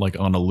of like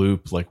on a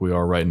loop like we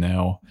are right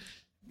now.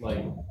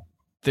 Like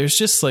there's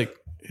just like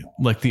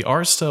the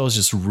art style is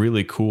just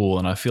really cool,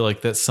 and I feel like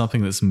that's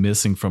something that's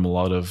missing from a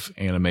lot of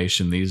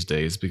animation these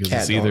days because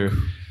it's either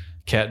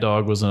Cat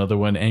Dog was another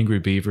one. Angry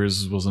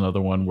Beavers was another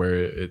one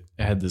where it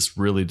had this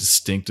really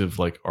distinctive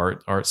like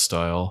art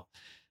style.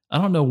 I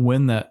don't know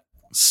when that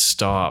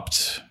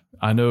stopped.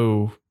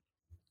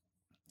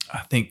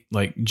 I think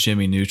like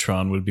Jimmy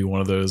Neutron would be one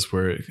of those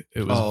where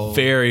it was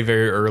very,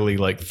 very early,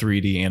 like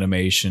 3D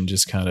animation,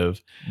 just kind of,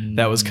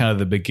 that was kind of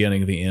the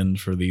beginning of the end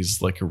for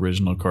these like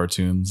original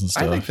cartoons and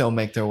stuff. I think they'll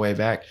make their way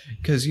back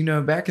because,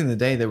 back in the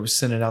day, they were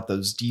sending out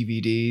those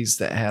DVDs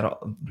that had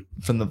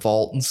from the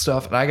vault and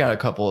stuff. And I got a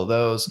couple of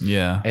those.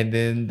 Yeah. And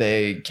then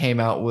they came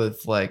out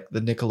with like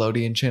the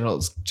Nickelodeon channel.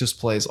 It just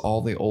plays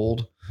all the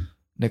old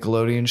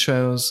Nickelodeon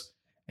shows.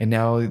 And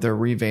now they're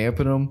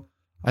revamping them.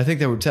 I think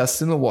they were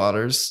testing the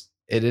waters.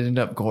 It ended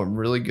up going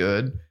really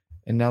good,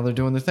 and now they're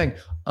doing their thing.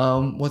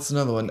 What's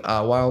another one?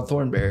 Wild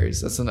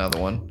Thornberries. That's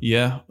another one.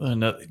 Yeah,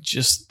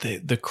 just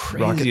the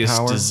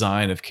craziest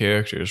design of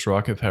characters.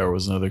 Rocket Power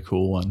was another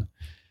cool one.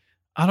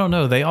 I don't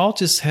know. They all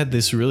just had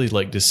this really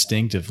like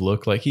distinctive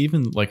look. Like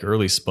even like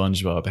early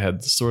SpongeBob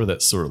had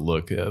that sort of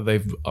look.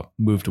 They've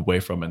moved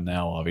away from it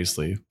now,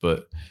 obviously,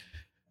 but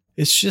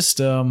it's just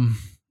I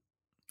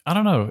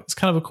don't know. It's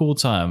kind of a cool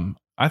time.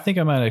 I think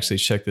I might actually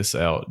check this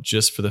out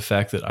just for the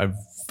fact that I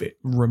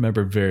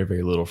remember very,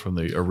 very little from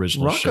the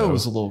original show. Rocko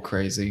was a little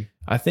crazy.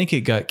 I think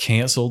it got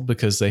canceled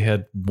because they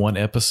had one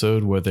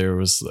episode where there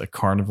was a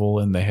carnival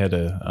and they had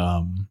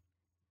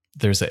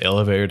there's an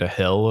elevator to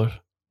hell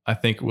I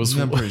think it was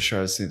I'm pretty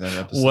sure I've seen that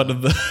episode. one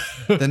of the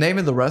The name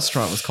of the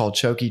restaurant was called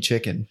Choky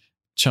Chicken.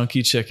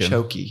 Chunky Chicken.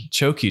 Choky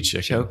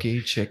Chicken.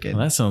 Choky Chicken.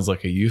 Well, that sounds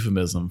like a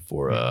euphemism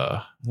for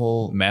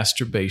Well,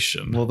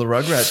 masturbation. the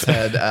Rugrats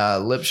had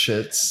lip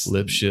shits.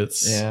 Lip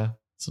shits. Yeah.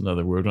 It's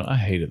another word. I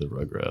hated the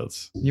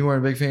Rugrats. You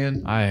weren't a big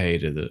fan? I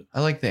hated it.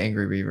 I like the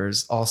Angry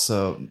Beavers.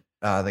 Also,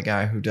 the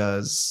guy who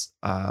does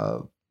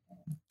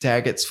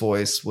Daggett's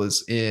voice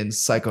was in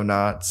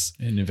Psychonauts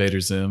And Invader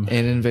Zim.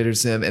 and Invader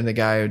Zim, and the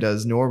guy who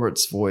does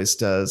Norbert's voice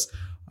does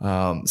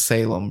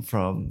Salem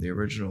from the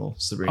original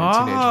Sabrina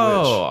Teenage Witch.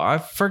 Oh, I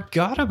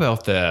forgot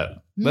about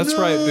that. That's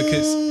right,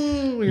 because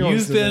you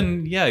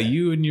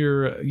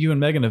and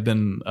Megan have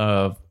been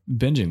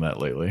binging that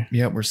lately.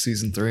 Yeah, we're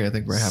season 3. I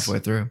think we're halfway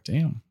through.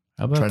 Damn.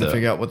 How about Trying that? to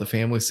figure out what the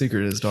family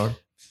secret is, dog.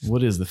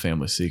 What is the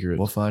family secret?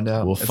 We'll find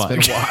out. We'll It's find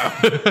been a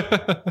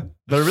while.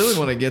 But I really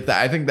want to get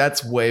that. I think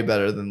that's way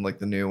better than like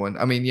the new one.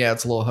 I mean, yeah,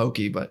 it's a little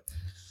hokey, but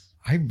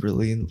I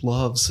really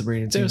love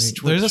Sabrina Teenage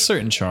Witch. There's a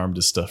certain charm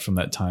to stuff from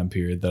that time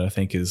period that I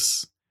think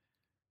is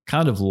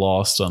kind of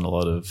lost on a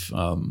lot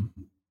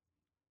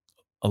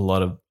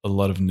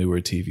of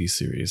newer TV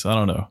series. I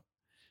don't know.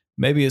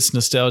 Maybe it's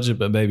nostalgia,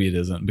 but maybe it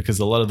isn't, because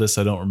a lot of this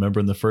I don't remember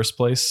in the first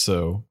place.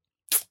 So,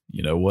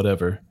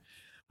 whatever.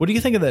 What do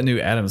you think of that new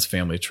Addams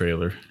Family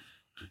trailer?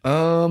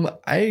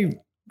 I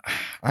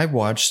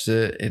watched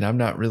it and I'm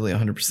not really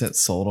 100%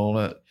 sold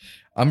on it.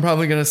 I'm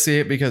probably going to see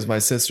it because my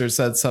sister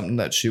said something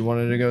that she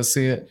wanted to go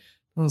see it.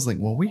 I was like,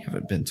 well, we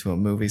haven't been to a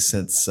movie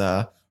since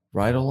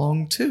Ride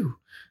Along 2.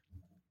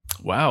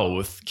 Wow,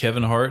 with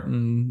Kevin Hart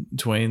and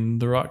Dwayne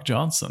The Rock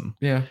Johnson.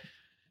 Yeah.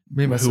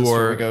 Me and my Who sister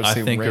are, would go I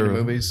see think, random are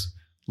movies.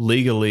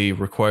 Legally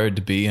required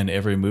to be in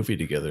every movie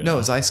together. No, now. it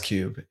was Ice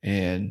Cube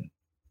and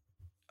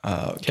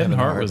Kevin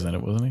Hart was in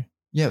it, wasn't he?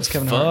 Yeah, it was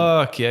Kevin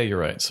Hart. Fuck, yeah, you're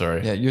right.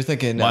 Sorry. Yeah, you're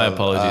thinking My of,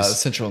 apologies.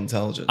 Central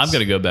Intelligence. I'm going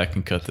to go back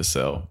and cut this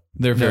out.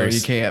 No,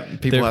 you can't.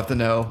 People they're- have to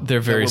know.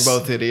 they're very that we're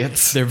both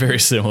idiots. They're very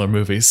similar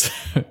movies,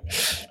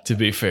 to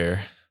be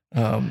fair.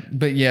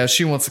 But yeah,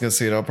 she wants to go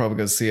see it. I'll probably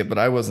go see it, but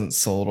I wasn't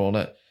sold on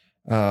it.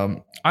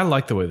 I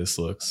like the way this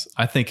looks.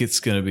 I think it's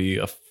going to be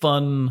a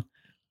fun,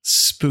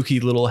 spooky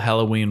little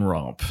Halloween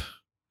romp.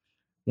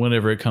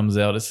 Whenever it comes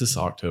out, it's this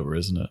October,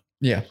 isn't it?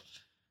 Yeah.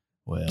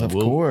 Well, Of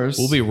course.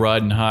 We'll be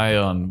riding high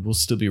on. We'll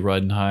still be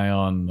riding high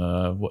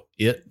on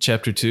It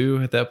Chapter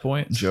 2 at that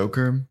point.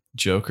 Joker.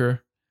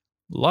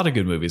 A lot of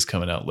good movies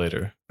coming out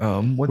later.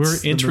 What's We're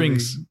the entering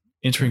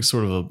movie?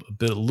 sort of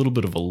a little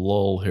bit of a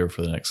lull here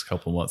for the next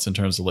couple of months in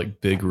terms of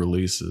like big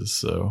releases.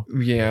 So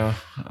Yeah.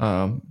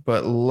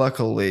 But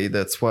luckily,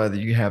 that's why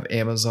you have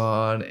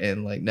Amazon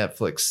and like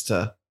Netflix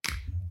to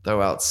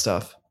throw out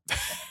stuff.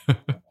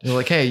 They're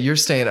like, hey, you're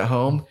staying at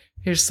home.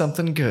 Here's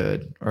something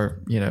good,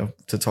 or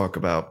to talk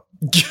about.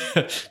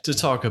 to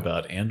talk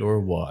about and or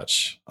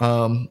watch.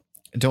 I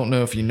don't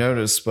know if you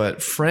noticed,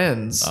 but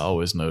Friends. I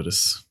always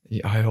notice.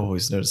 Yeah, I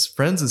always notice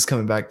Friends is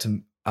coming back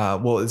to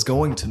is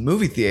going to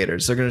movie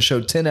theaters. They're going to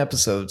show 10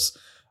 episodes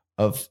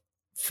of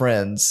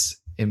Friends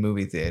in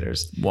movie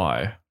theaters.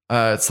 Why?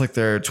 It's like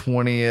their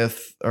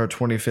 20th or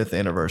 25th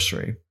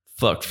anniversary.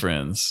 Fuck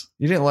Friends.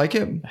 You didn't like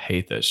it? I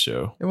hate that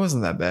show. It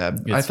wasn't that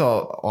bad. I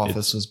thought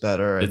Office was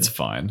better. And It's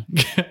fine.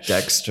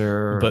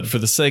 Dexter. But for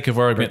the sake of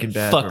argument, Breaking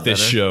Bad fuck were this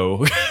better.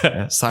 show.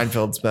 yeah,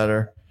 Seinfeld's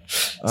better.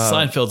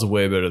 Seinfeld's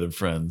way better than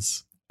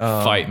Friends.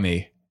 Fight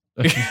me.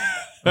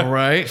 All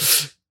right.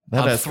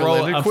 That I'm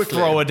escalated quickly.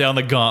 throwing down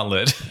the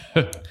gauntlet.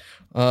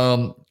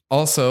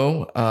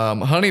 Also,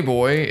 Honey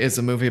Boy is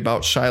a movie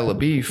about Shia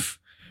LaBeouf,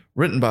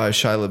 written by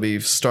Shia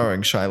LaBeouf,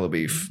 starring Shia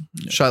LaBeouf.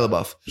 Shia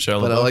LaBeouf.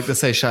 Shia But I LaBeouf? like to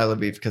say Shia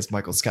LaBeouf because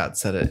Michael Scott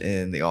said it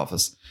in The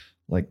Office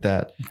like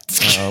that.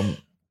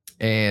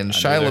 And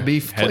Shia there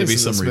LaBeouf had to plays be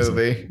in some this reason.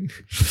 movie.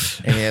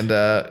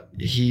 And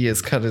he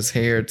has cut his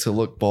hair to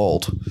look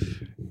bald.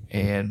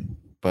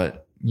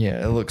 But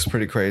yeah, it looks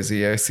pretty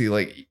crazy. I see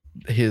like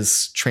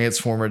his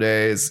Transformer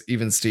days,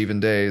 even Steven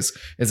days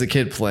as a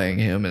kid playing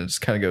him, and it just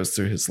kind of goes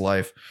through his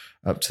life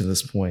up to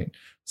this point.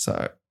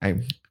 So it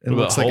What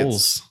looks about like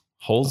Holes?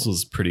 Holes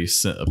was a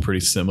pretty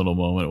seminal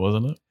moment,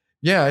 wasn't it?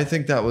 yeah, I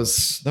think that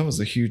was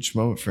a huge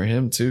moment for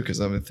him too,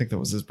 because I think that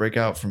was his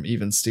breakout from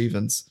Even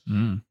Stevens.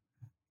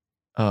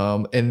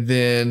 And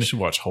then You should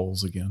watch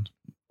Holes again.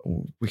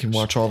 we can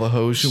watch all the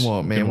hoes you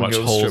want, man. You can We watch go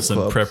to Holes strip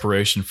in clubs.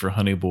 preparation for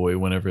Honey Boy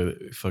whenever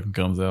it fucking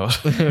comes out.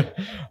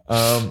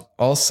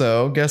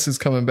 Also, guess who's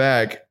coming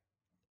back?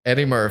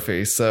 Eddie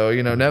Murphy. So,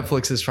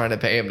 Netflix is trying to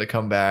pay him to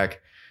come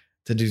back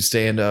to do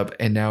stand up.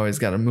 And now he's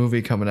got a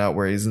movie coming out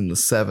where he's in the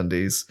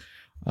 70s.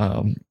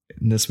 And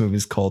this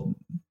movie's called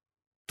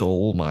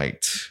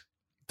Dolomite.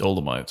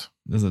 Dolomite.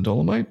 Is it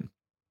Dolomite?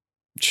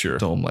 Sure.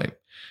 Dolomite.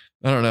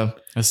 I don't know.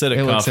 I said it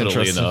It looks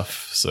confidently interesting.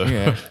 enough. So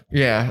Yeah.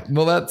 Yeah.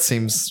 Well, that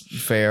seems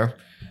fair.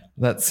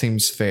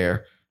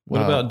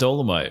 What about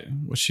Dolomite?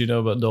 What do you know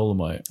about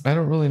Dolomite? I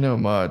don't really know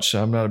much.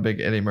 I'm not a big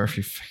Eddie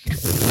Murphy fan.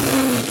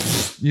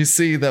 You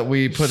see that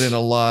we put in a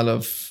lot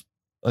of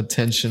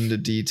attention to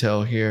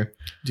detail here.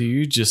 Do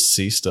you just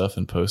see stuff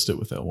and post it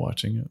without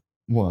watching it?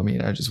 Well, I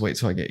mean, I just wait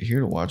till I get here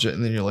to watch it.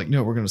 And then you're like,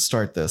 no, we're going to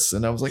start this.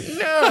 And I was like,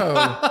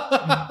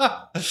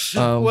 no.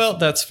 Well,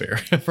 that's fair.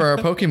 For our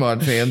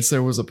Pokemon fans,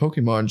 there was a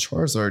Pokemon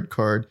Charizard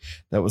card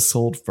that was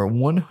sold for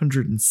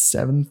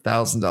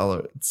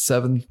 $107,000,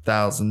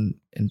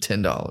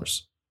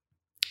 $7,010.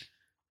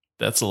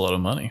 That's a lot of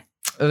money.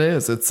 It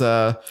is. It's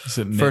Is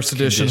it mint first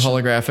edition condition?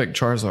 holographic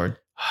Charizard.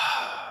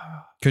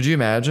 Could you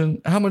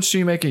imagine? How much do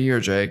you make a year,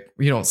 Jake?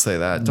 You don't say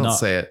that. Don't Not-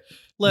 say it.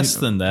 Less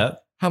than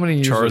that. How many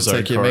years would it Charizard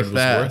take you to card make was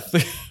that?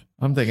 worth.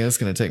 I'm thinking it's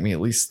going to take me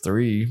at least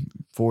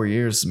 3-4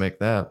 years to make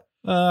that.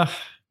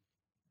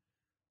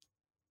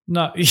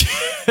 Not.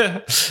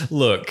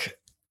 Look,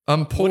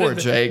 I'm what poor, did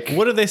they- Jake.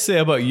 What do they say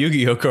about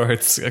Yu-Gi-Oh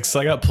cards? 'Cause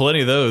I got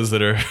plenty of those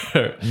that are.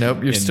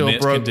 Nope, you're in still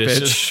mint broke,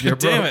 condition. bitch. You're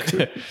Damn broke.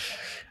 it!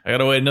 I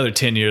gotta wait another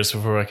 10 years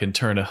before I can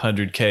turn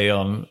 $100K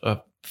on a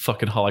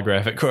fucking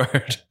holographic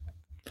card.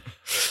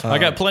 I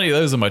got plenty of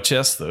those in my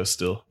chest though.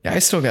 Still, Yeah, I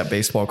still got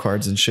baseball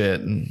cards and shit,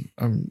 and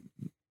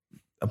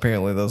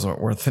apparently those aren't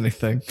worth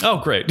anything. oh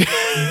great!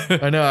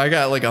 I know, I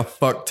got like a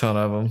fuck ton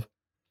of them.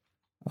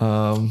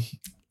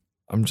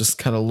 I'm just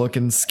kind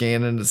of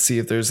scanning to see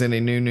if there's any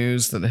new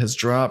news that has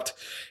dropped,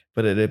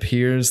 but it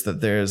appears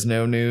that there is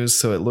no news,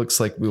 so it looks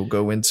like we'll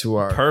go into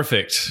our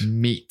Perfect.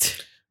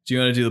 meat. Do you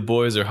want to do the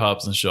boys or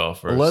Hobbs and Shaw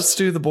first? Let's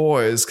do the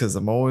boys, because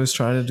I'm always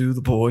trying to do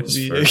the boys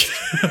first.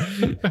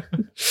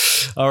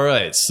 All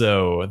right,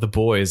 so The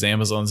Boys,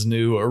 Amazon's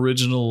new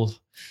original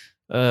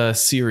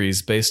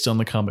series based on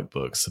the comic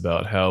books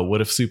about how what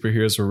if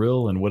superheroes were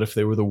real and what if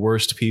they were the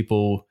worst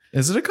people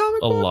Is it a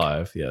comic book?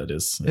 alive. Yeah, it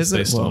is. It's Is it?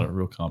 based on Well-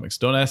 real comics.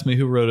 Don't ask me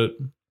who wrote it.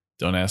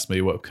 Don't ask me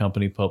what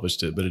company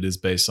published it, but it is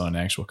based on an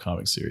actual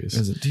comic series.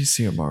 Is it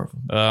DC or Marvel?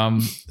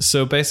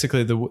 So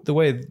basically, the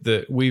way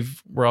that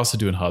we're also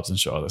doing Hobbs and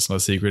Shaw. That's not a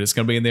secret. It's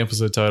going to be in the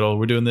episode title.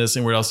 We're doing this,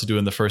 and we're also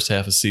doing the first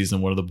half of season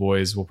 1 of The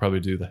Boys. We'll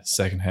probably do the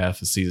second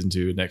half of season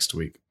 2 next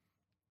week.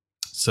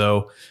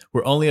 So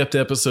we're only up to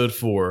episode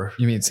 4.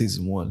 You mean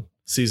season 1?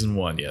 Season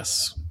 1,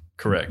 yes,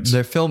 correct.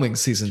 They're filming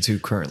season 2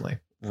 currently.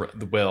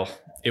 Well,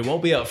 it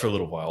won't be out for a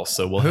little while,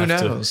 so we'll Who have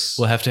knows?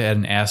 to add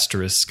an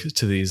asterisk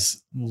to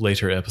these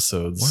later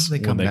episodes. Why don't they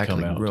come when back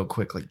come like out. real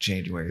quick, like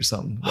January or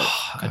something? Like,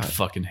 I'd God.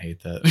 fucking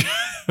hate that.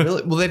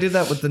 Really? Well, they did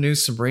that with the new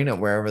Sabrina,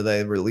 wherever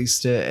they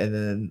released it, and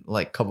then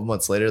like a couple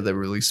months later, they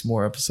released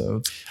more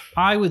episodes.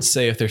 I would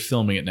say if they're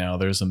filming it now,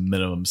 there's a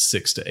minimum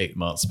 6 to 8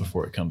 months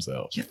before it comes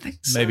out. You think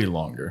so? Maybe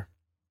longer.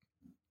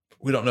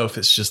 We don't know if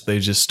it's just they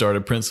just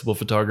started principal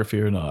photography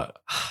or not.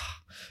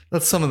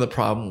 That's some of the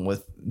problem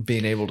with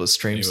being able to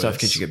stream stuff,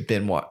 because Anyways.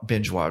 you can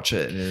binge watch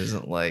it, and it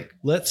isn't like you can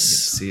Let's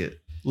see it.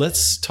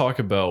 talk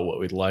about what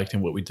we liked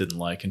and what we didn't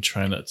like, and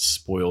try not to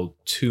spoil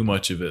too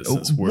much of it.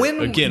 Since we're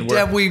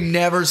Have we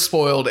never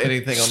spoiled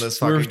anything on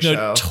this we're fucking show?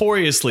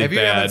 notoriously If you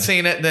haven't bad.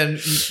 seen it, then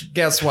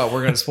guess what?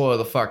 We're going to spoil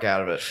the fuck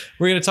out of it.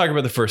 We're going to talk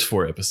about the first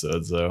 4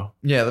 episodes, though.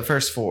 Yeah, the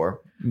first 4.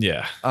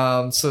 Yeah.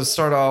 So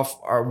start off,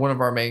 one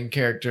of our main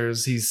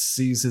characters, he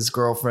sees his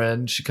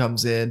girlfriend. She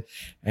comes in,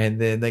 and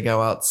then they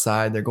go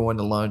outside. They're going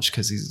to lunch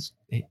because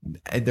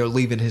they're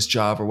leaving his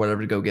job or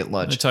whatever to go get They're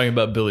lunch. talking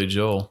about Billy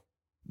Joel.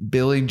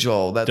 Billy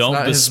Joel. That's Don't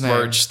not his name.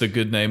 besmirch the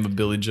good name of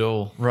Billy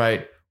Joel.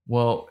 Right.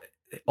 Well,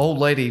 old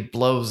lady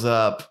blows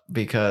up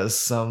because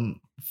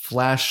some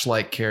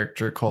Flash-like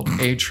character called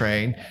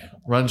A-Train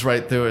runs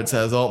right through it and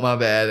says, "Oh, my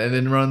bad," and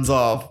then runs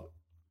off.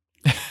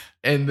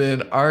 And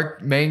then our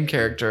main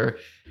character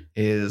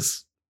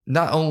is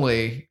not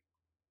only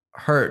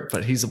hurt,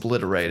 but he's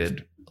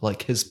obliterated,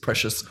 like his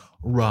precious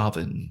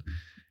Robin.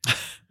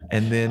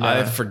 And then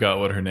I forgot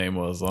what her name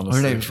was,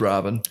 honestly. her name's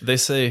Robin. They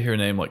say her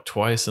name like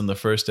twice in the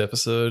first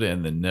episode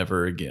and then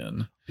never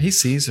again. He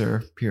sees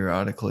her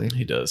periodically.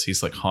 He does.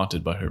 He's like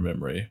haunted by her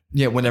memory.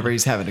 Yeah, whenever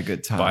he's having a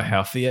good time. By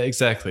half. Yeah,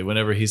 exactly.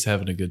 Whenever he's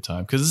having a good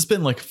time. Because it's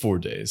been like 4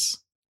 days.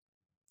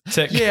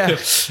 Yeah.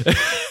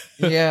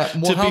 Yeah.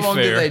 Well, To how be long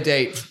fair, did they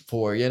date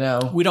for? You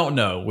know, we don't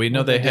know. We know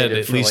Well, they they had dated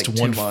at for, least like,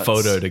 2 one months.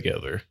 photo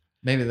together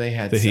maybe they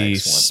had that sex he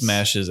once.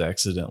 smashes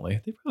accidentally.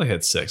 They probably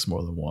had sex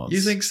more than once.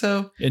 You think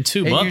so? In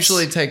 2 It months?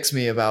 usually takes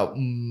me about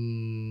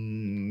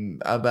 2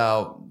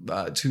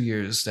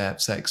 years to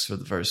have sex for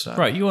the first time.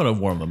 Right. You want to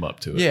warm them up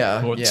to it.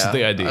 Yeah. What's yeah.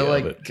 the idea I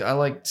like. of it? I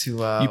like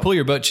to. You pull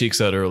your butt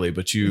cheeks out early,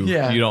 but you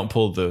Yeah. you don't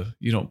pull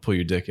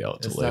your dick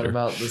out till It's not later.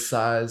 about the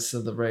size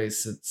of the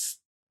race. It's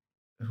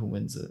who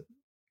wins it.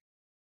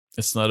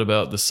 It's not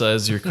about the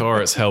size of your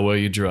car, it's how well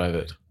you drive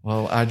it.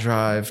 Well, I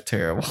drive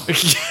terrible.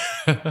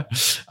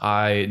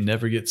 I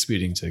never get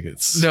speeding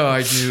tickets. No,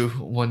 I do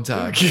one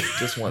time,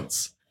 just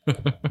once.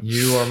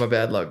 You are my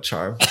bad luck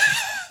charm.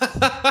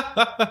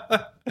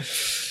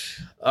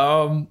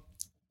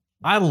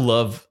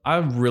 I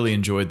really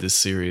enjoyed this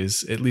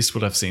series, at least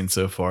what I've seen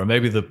so far.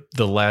 Maybe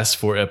the last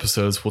 4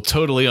 episodes will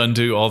totally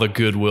undo all the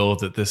goodwill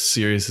that this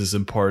series has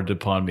imparted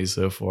upon me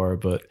so far,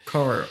 but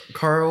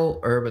Carl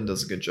Urban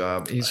does a good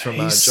job. He's from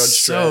he's Judge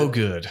so Dredd.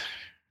 good.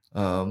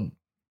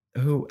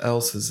 Who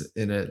else is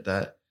in it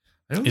that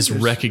I don't Is think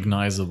there's-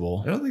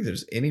 recognizable. I don't think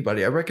there's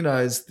anybody. I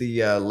recognize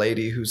the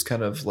lady who's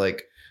kind of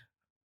like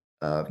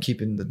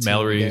keeping the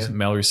team together.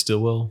 Mallory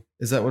Stillwell.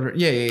 Is that what?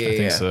 Yeah. I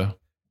think so.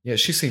 Yeah,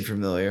 she seemed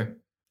familiar.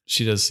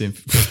 She does seem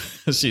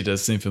She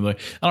does seem familiar.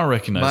 I don't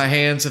recognize. My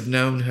hands have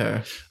known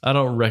her. I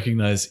don't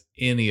recognize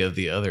any of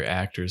the other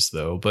actors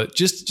though. But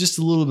just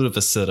a little bit of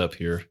a setup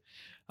here.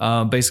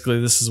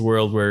 Basically, this is a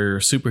world where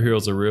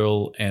superheroes are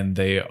real and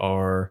they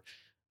are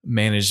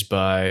managed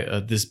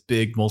by this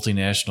big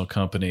multinational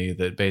company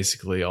that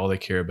basically all they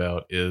care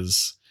about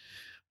is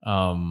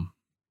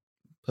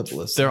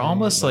Publicity, they're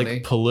almost money.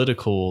 like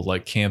political,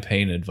 like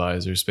campaign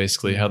advisors,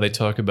 basically how they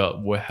talk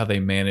about how they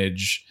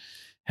manage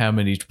how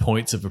many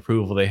points of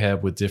approval they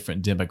have with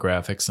different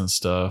demographics and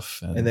stuff.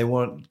 And they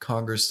want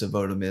Congress to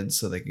vote them in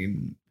so they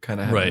can kind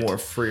of have Right. more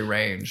free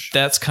range.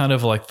 That's kind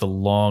of like the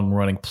long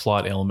running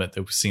plot element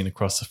that we've seen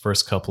across the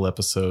first couple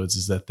episodes,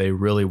 is that they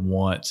really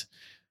want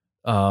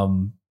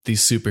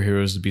these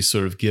superheroes to be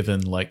sort of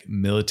given like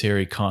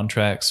military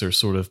contracts or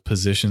sort of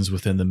positions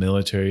within the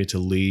military to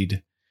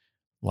lead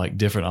like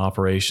different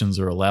operations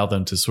or allow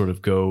them to sort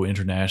of go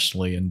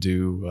internationally and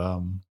do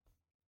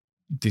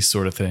these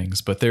sort of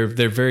things. But they're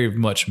very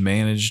much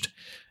managed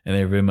and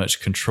they're very much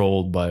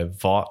controlled by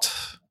Vought,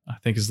 I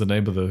think is the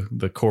name of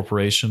the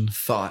corporation.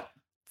 Thought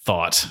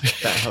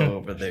that hoe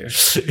over there.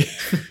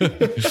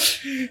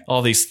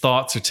 All these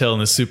thoughts are telling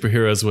the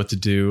superheroes what to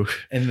do.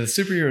 And the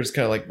superheroes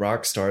kind of like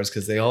rock stars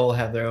because they all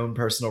have their own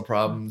personal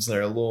problems.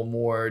 They're a little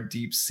more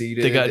deep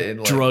seated. They got and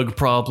like, drug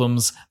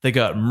problems. They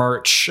got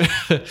merch.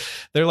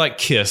 They're like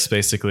Kiss,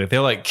 basically.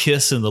 They're like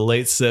Kiss in the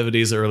late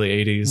 70s, early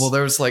 80s. Well,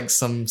 there's like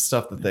some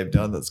stuff that they've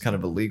done that's kind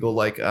of illegal,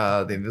 like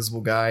the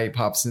Invisible Guy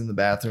pops in the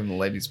bathroom, the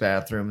ladies'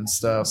 bathroom, and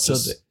stuff. So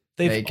just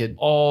they've naked.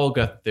 all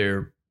got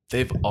their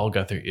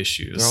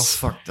issues. They're all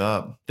fucked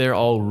up. They're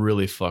all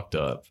really fucked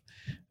up.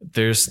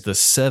 There's the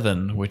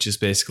Seven, which is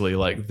basically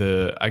like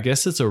I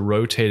guess it's a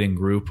rotating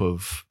group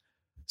of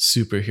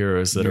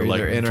superheroes that You're are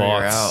like either in or you're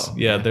Vaught's. out.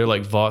 Yeah, Yeah. they're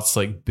like Vaught's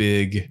like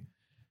big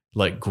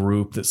like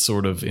group that's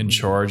sort of in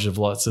charge of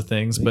lots of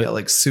things. You But got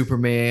like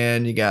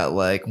Superman, you got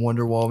like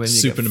Wonder Woman, you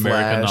Super got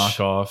America Flash.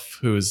 knockoff,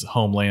 who is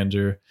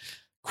Homelander,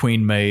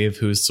 Queen Maeve,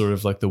 who is sort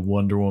of like the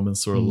Wonder Woman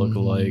sort of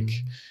lookalike.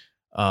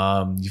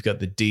 You've got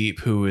the Deep,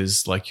 who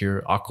is like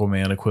your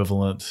Aquaman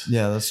equivalent.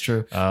 Yeah, that's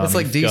true. It's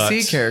like you've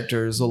DC got-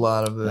 characters, a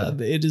lot of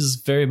it. It is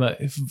very much.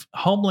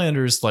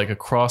 Homelander is like a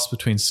cross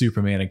between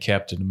Superman and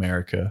Captain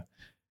America.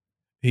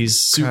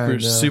 He's super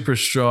Kinda. super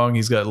strong.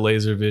 He's got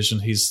laser vision.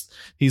 He's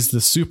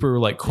the super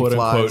like quote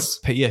unquote. flies.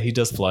 Yeah, he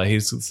does fly.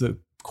 He's the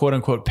quote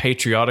unquote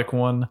patriotic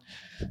one.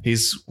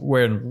 He's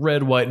wearing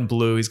red, white, and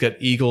blue. He's got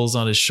eagles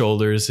on his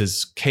shoulders.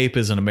 His cape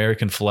is an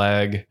American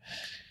flag.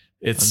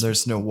 It's And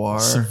there's Noir.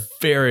 some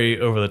very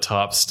over the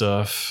top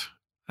stuff.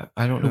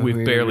 I don't know. we've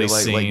who barely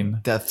like seen.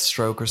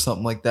 Deathstroke or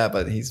something like that,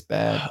 but he's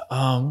bad.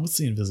 What's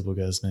the invisible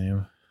guy's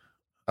name?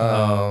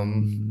 But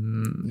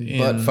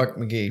in- fuck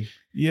McGee.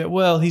 Yeah,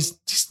 well, he's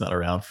not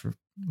around for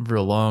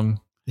real long.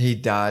 He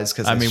dies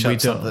because I I mean, mean, we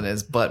shove don't- something in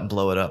his butt and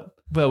blow it up.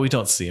 Well, we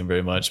don't see him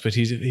very much, but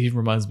he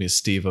reminds me of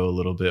Steve-O a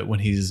little bit when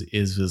is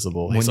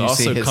visible. When He's you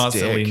see also his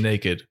constantly dick.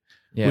 naked,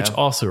 Yeah. which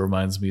also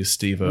reminds me of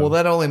Steve-O. Well,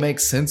 that only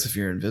makes sense if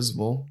you're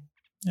invisible.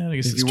 yeah, I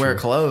guess If it's you wear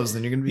true. clothes,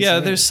 then you're gonna be. Yeah,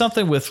 seen. there's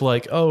something with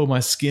like, oh, my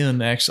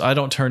skin actually, I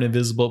don't turn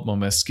invisible, but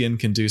my skin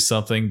can do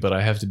something, but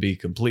I have to be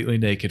completely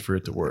naked for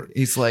it to work.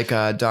 He's like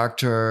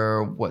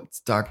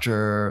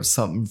Doctor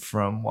something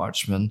from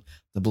Watchmen,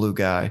 the blue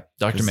guy,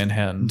 Dr.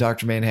 Manhattan.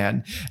 Doctor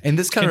Manhattan, and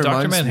this kind Can of Dr.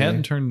 reminds Manhattan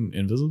me. turn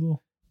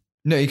invisible?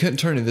 No, he couldn't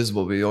turn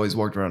invisible, but he always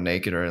walked around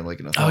naked or like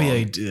in a Oh, thong, yeah,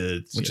 he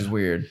did. which is Yeah.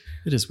 weird.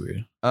 It is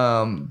weird.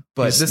 But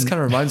He's- this kind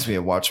of reminds me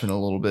of Watchmen a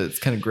little bit. It's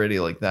kind of gritty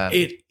like that.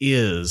 It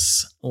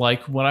is.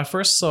 Like when I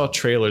first saw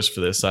trailers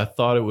for this, I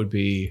thought it would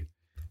be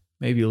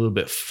maybe a little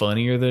bit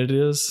funnier than it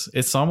is.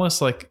 It's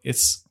almost like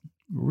it's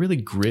really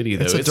gritty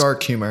though. It's a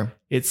dark humor.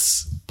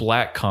 It's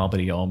black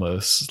comedy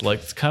almost.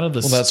 Like kind of the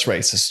Well, that's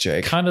racist,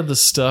 Jake. kind of the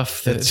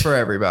stuff that It's for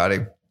everybody.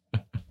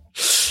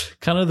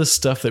 kind of the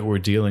stuff that we're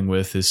dealing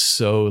with is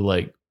so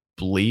like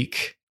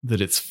bleak that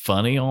it's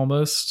funny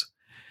almost.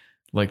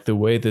 Like the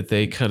way that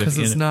they kind of Because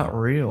it's not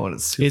real and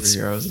it's it's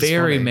superheroes.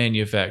 very funny.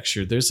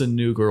 manufactured. There's a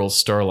new girl,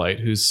 Starlight,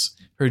 who's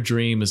her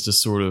dream is to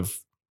sort of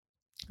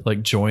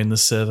like join the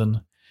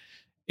Seven.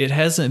 It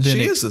hasn't been.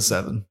 She is the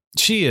 7.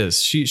 She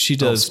is. She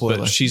does, spoiler.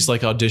 but she's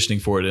like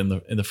auditioning for it in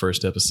the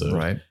first episode.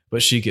 Right.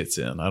 But she gets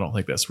in. I don't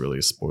think that's really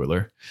a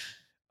spoiler.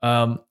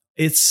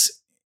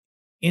 It's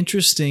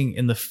interesting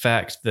in the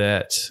fact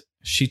that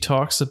she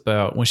talks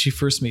about when she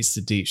first meets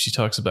the Deep. She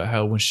talks about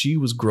how when she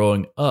was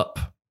growing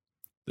up,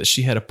 that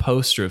she had a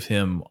poster of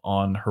him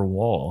on her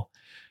wall.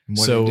 What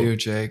So- do you do,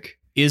 Jake?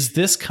 Is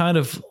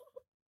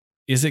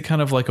it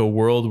kind of like a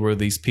world where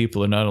these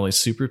people are not only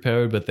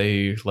superpowered, but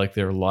they like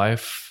their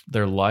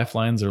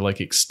lifelines are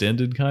like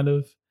extended kind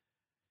of?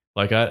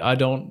 Like I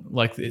don't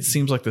like, it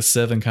seems like the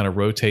Seven kind of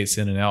rotates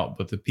in and out,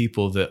 but the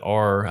people that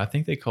are, I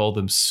think they call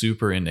them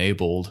super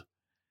enabled,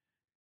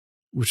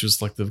 which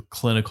is like the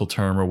clinical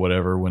term or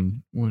whatever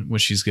when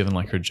she's given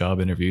like her job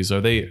interviews.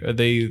 Are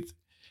they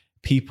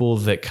people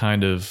that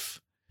kind of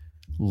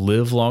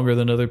live longer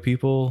than other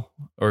people,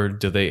 or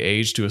do they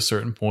age to a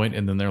certain point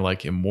and then they're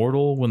like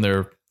immortal when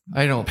they're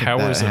I don't think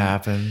powers that and-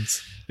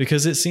 happens.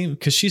 because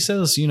she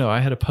says, I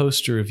had a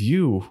poster of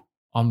you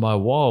on my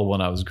wall when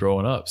I was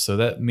growing up. So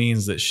that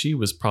means that she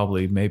was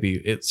probably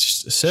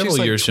it's several She's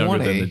like years younger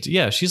 20. than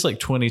yeah, she's like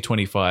 20,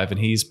 25, and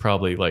he's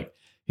probably like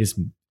his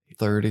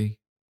 30.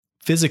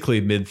 physically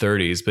mid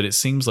 30s, but it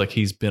seems like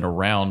he's been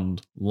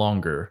around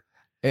longer.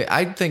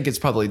 I think it's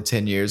probably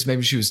 10 years.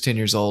 Maybe she was 10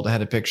 years old. I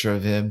had a picture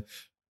of him.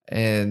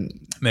 And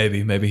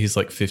Maybe he's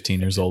like 15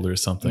 years old or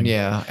something.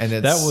 yeah. And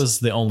That was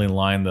the only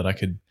line that I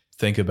could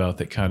think about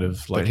that kind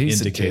of like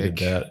indicated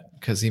that.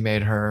 because he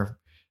made her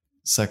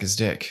suck his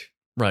dick.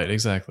 Right,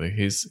 exactly.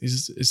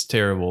 He's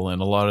terrible,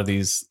 and a lot of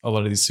these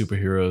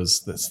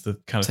superheroes. That's the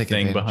kind of Take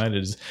thing advantage. behind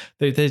it is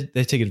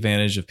they take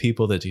advantage of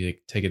people. That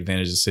take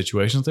advantage of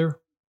situations. They're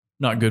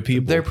not good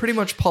people. They're pretty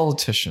much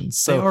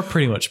politicians. they So are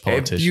pretty much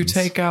politicians. if you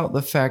take out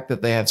the fact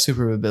that they have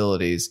super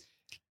abilities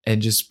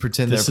and just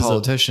pretend This they're is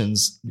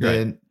politicians,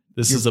 then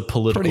this is a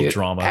political pretty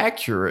drama.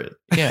 accurate.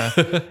 Yeah.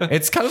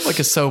 It's kind of like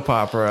a soap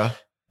opera.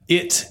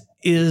 It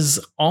is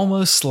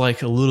almost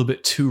like a little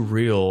bit too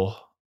real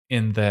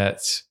in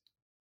that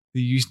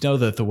you know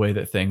that the way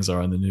that things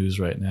are in the news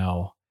right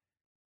now,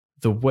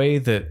 the way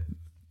that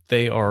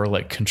they are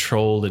like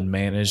controlled and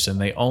managed,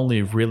 and they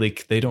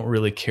don't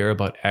really care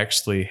about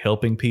actually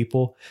helping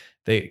people.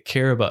 They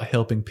care about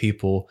helping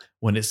people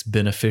when it's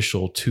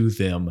beneficial to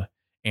them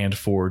and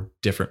for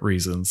different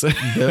reasons.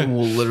 That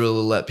will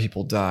literally let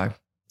people die.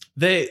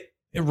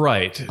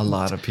 Right. A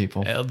lot of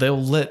people.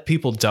 They'll let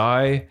people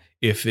die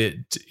if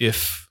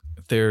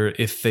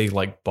they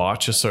like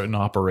botch a certain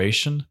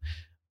operation.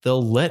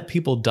 They'll let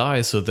people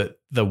die so that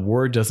the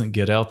word doesn't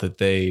get out that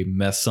they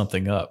mess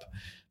something up,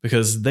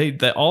 because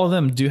all of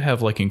them do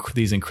have like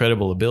these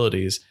incredible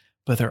abilities,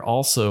 but they're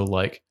also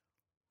like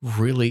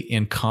really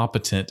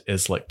incompetent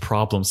as like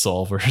problem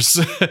solvers.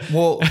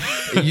 Well,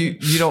 you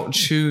don't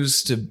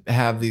choose to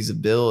have these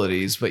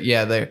abilities, but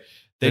yeah, they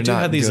do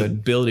not have these good.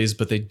 abilities,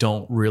 but they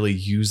don't really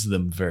use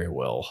them very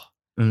well.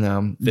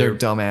 No, they're They're-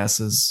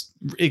 dumbasses,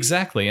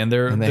 Exactly, and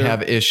and they they're-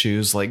 have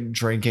issues like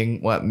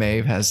drinking. What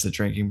Maeve has the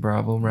drinking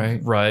problem, right?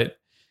 Right.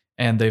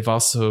 And they've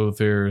also,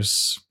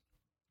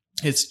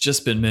 it's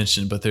just been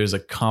mentioned, but there's a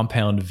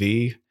compound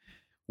V,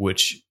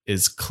 which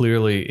is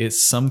clearly,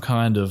 it's some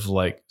kind of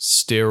like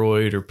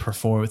steroid or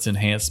performance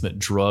enhancement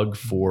drug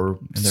for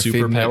And they're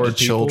feeding it to superpowered people.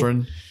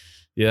 children.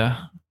 Yeah.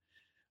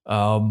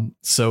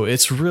 So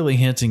it's really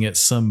hinting at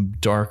some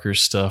darker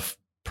stuff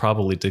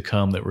probably to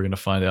come that we're going to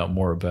find out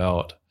more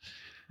about.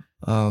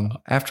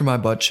 After my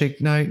butt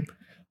cheek night,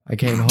 I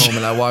came home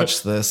and I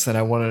watched this, and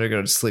I wanted to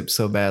go to sleep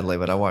so badly,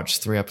 but I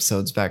watched 3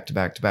 episodes back to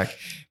back to back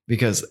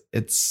because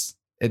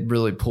it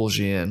really pulls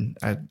you in.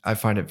 I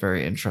find it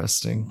very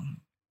interesting.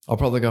 I'll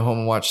probably go home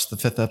and watch the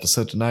 5th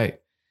episode tonight.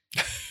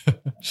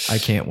 I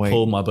can't wait.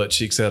 Pull my butt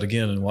cheeks out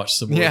again and watch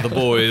some more Yeah. of the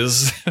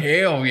boys.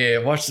 Hell yeah,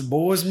 watch the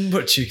boys and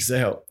butt cheeks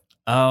out.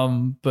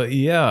 But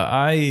yeah,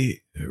 I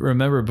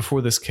remember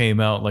before this came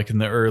out, like in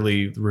the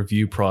early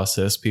review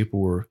process, people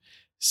were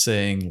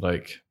saying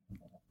like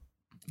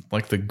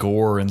the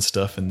gore and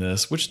stuff in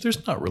this, which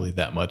there's not really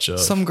that much of.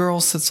 Some girl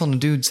sits on a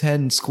dude's head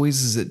and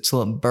squeezes it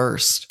till it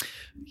bursts.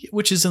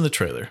 Which is in the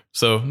trailer,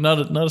 so not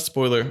a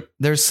spoiler.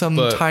 There's some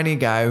But- tiny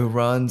guy who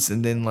runs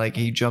and then like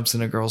he jumps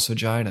in a girl's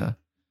vagina.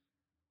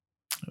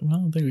 Well,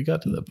 I don't think we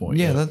got to that point.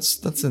 Yeah, yet.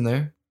 that's in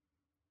there.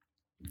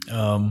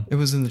 Um, It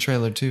was in the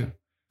trailer too.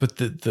 but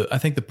I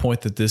think the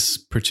point that this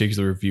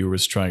particular reviewer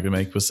was trying to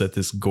make was that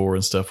this gore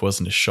and stuff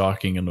wasn't as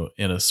shocking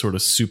in a sort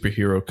of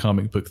superhero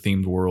comic book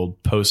themed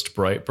world post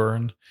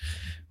Brightburn,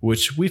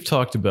 which we've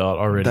talked about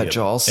already. That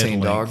Jaws at scene,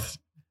 dog. length.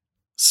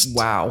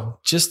 Wow.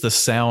 Just the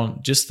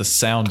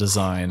sound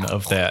design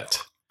of that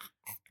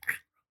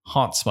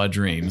haunts my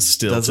dreams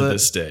still Does to it?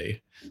 this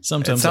day. It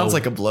Sometimes sounds I'll,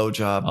 like a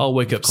blowjob. I'll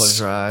wake up Close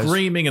your eyes.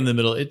 screaming in the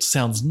middle. It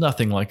sounds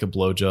nothing like a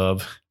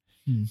blowjob.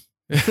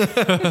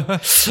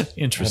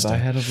 Interesting. Have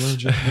I had a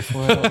blowjob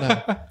before? I don't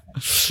know.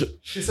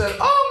 She said,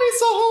 "Oh, me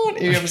so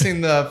horny." You ever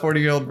seen the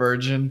 40-Year-Old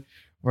Virgin,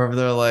 where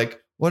they're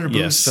like, "What her boobs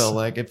Yes. felt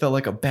like? It felt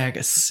like a bag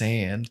of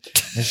sand."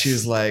 And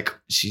she's like,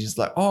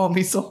 "Oh,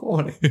 me so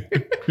horny."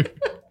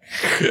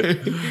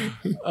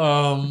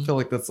 I feel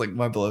like that's like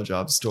my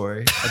blowjob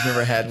story. I've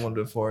never had one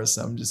before,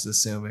 so I'm just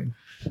assuming.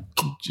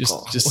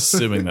 just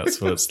assuming that's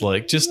what it's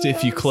like. Just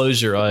if you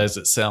close your eyes,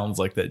 it sounds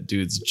like that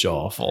dude's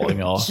jaw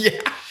falling off.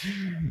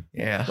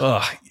 Yeah.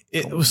 Ugh,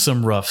 it was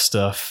some rough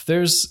stuff.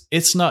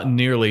 It's not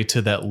nearly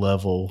to that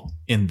level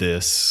in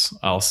this,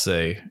 I'll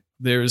say.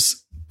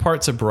 There's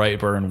parts of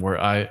Brightburn where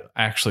I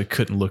actually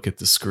couldn't look at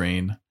the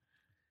screen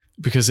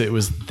because it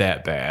was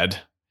that bad.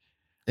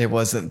 It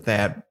wasn't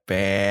that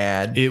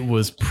bad. It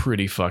was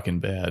pretty fucking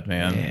bad,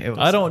 man. Yeah, it was-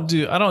 I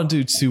don't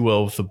do too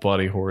well with the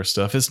body horror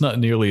stuff. It's not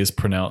nearly as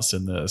pronounced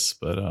in this,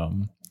 but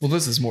Well,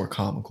 this is more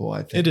comical, I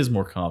think. it is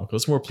more comical.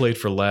 It's more played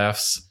for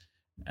laughs,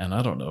 and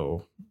I don't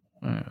know.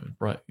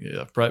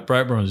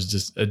 Brightburn is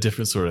just a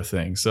different sort of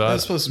thing. So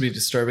It's supposed to be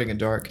disturbing and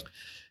dark.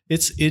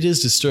 It is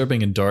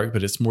disturbing and dark,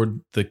 but it's more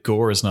the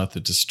gore is not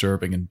the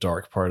disturbing and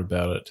dark part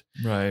about it.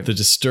 Right. The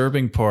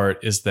disturbing part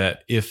is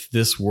that if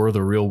this were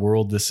the real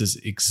world, this is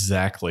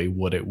exactly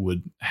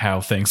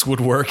how things would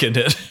work in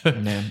it.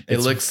 Man, it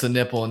licks the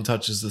nipple and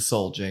touches the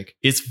soul, Jake.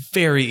 It's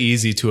very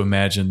easy to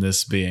imagine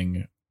this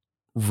being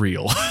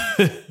real.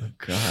 Oh,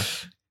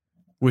 gosh.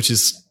 Which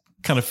is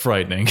kind of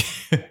frightening.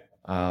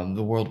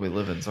 The world we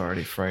live in is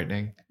already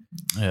frightening.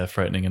 Yeah,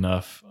 frightening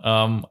enough.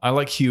 I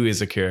like Huey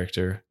as a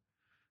character.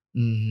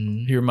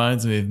 Mm-hmm. He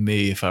reminds me of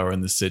me if I were in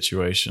this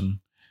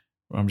situation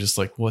where I'm just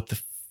like, what the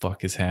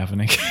fuck is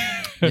happening?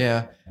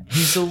 Yeah.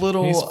 He's a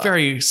little... He's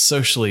very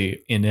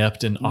socially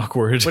inept and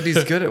awkward. But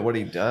he's good at what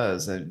he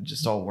does. It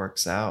just all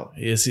works out.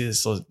 He's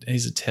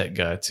a tech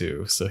guy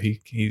too. So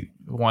he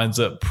winds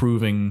up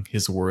proving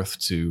his worth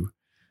to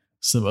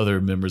some other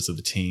members of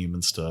the team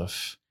and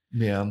stuff.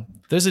 Yeah.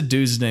 There's a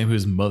dude's name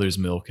who's Mother's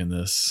Milk in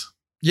this.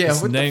 Yeah,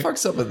 His what name- the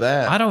fuck's up with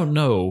that? I don't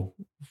know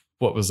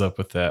what was up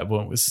with that.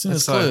 Well, as soon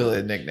That's as clearly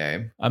a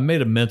nickname. I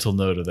made a mental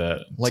note of that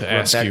Like to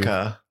ask you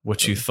Rebecca.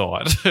 what you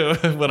thought when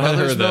I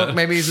Mother's heard Milk? that.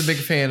 Maybe he's a big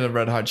fan of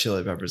Red Hot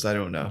Chili Peppers. I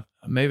don't know.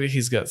 Maybe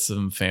he's got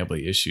some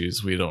family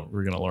issues we're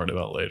going to learn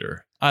about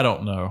later. I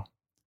don't know.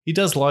 He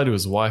does lie to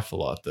his wife a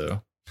lot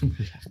though.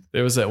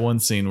 There was that one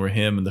scene where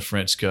him and the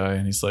French guy,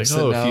 and he's like,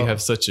 So if now- you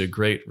have such a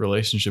great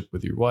relationship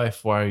with your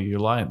wife, why are you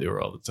lying to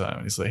her all the time?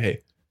 And he's like, hey,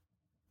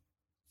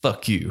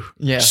 fuck you.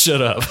 Yeah.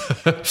 Shut up.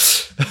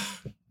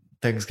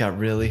 Things got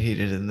really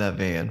heated in that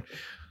van.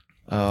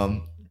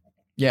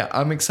 Yeah,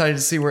 I'm excited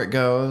to see where it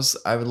goes.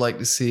 I would like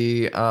to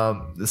see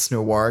this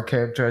Noir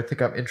character. I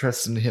think I'm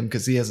interested in him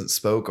because he hasn't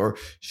spoke or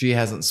she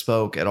hasn't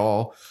spoke at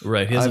all.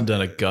 Right. He hasn't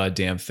done a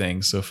goddamn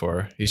thing so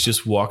far. He's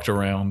just walked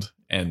around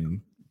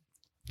and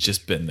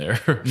just been there.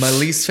 My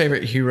least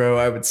favorite hero,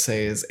 I would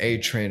say, is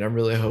A-Train. I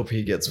really hope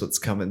he gets what's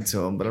coming to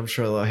him, but I'm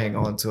sure they'll hang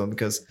on to him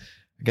because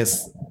I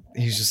guess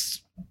he's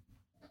just,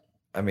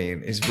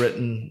 he's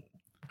written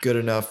good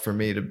enough for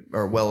me to,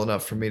 or well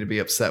enough for me to be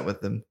upset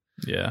with him.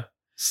 Yeah.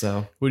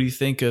 So What do you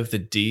think of the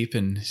Deep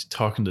and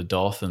talking to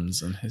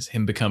dolphins and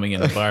him becoming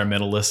an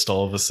environmentalist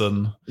all of a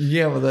sudden?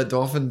 yeah, well, that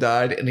dolphin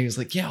died, and he was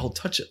like, "Yeah, I'll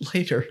touch it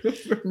later."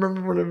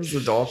 Remember when it was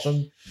the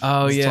dolphin?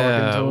 Oh, He's talking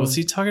yeah. to him. Was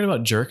he talking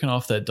about jerking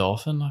off that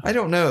dolphin? I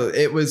don't know.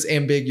 It was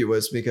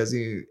ambiguous because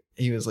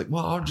he was like,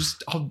 "Well,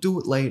 I'll do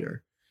it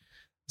later."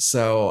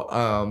 So,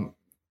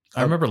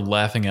 I remember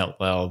laughing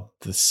out loud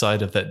the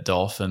sight of that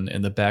dolphin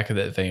in the back of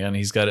that van.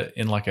 He's got it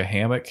in like a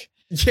hammock.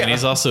 yeah, And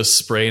he's also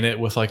spraying it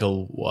with like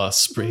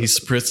he's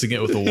spritzing it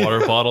with a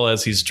water bottle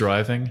as he's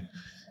driving.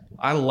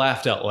 I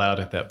laughed out loud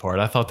at that part.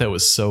 I thought that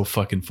was so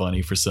fucking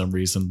funny for some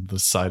reason, the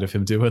sight of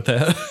him doing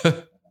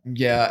that.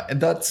 yeah,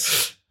 and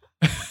that's.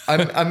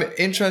 I'm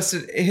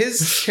interested.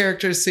 His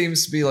character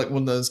seems to be like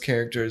one of those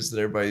characters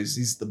that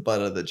he's the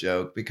butt of the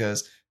joke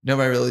because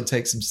nobody really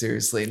takes him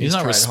seriously. And He's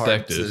not trying hard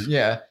respected.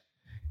 yeah,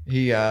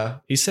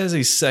 He says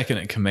he's second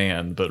in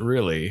command, but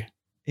really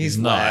he's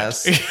not.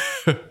 last.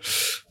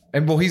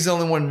 And well, he's the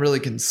only one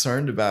really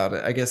concerned about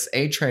it. I guess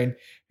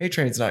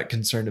A-Train's not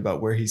concerned about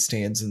where he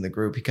stands in the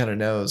group. He kind of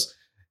knows.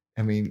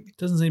 I mean,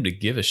 Doesn't seem to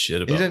give a shit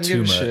he about doesn't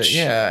too give a much. shit.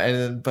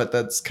 Yeah, but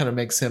that's kind of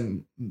makes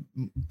him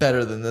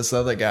better than this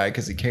other guy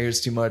because he cares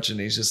too much and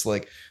he's just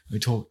like, I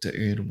talk to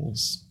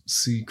animals,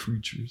 sea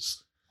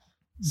creatures.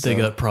 They So,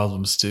 got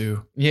problems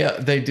too. yeah,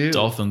 they do.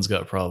 Dolphins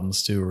got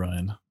problems too,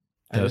 Ryan.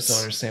 I just don't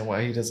understand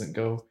why he doesn't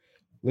go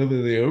live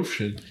in the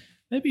ocean.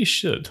 Maybe he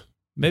should.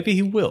 Maybe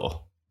he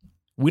will.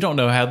 We don't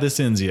know how this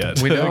ends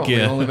yet. We don't. We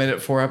Again. only made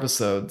it 4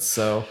 episodes,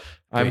 so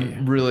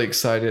I'm really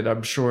excited.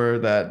 I'm sure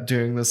that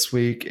during this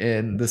week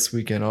and this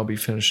weekend, I'll be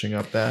finishing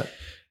up that.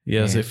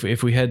 Yes, Yeah.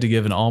 if we had to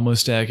give an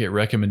almost accurate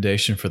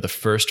recommendation for the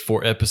first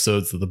 4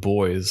 episodes of The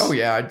Boys, Oh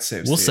yeah, I'd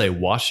say we'll say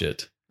watch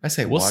it. I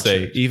say We'll watch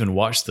say it. even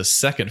watch the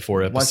second 4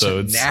 Watch it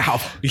episodes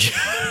now.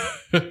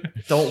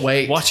 Don't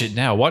wait. Watch it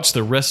now. Watch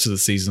the rest of the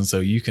season so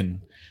you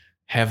can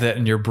have that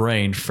in your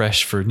brain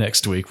fresh for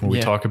next week when we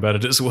Yeah. talk about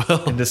it as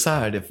well. and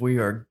decide if we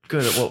are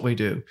good at what we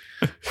do.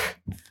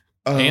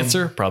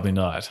 Answer? Probably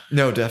not.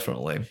 No,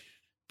 definitely.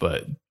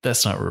 But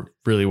that's not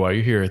really why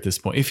you're here at this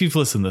point. If you've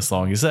listened this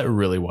long, is that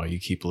really why you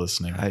keep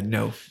listening? I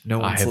know. No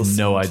I one's have listening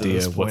no to idea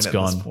this point at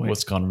this point.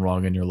 what's gone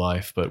wrong in your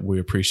life, but we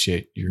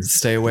appreciate your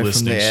Stay away from the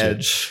listening shit.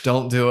 edge.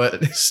 Don't do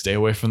it. Stay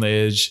away from the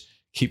edge.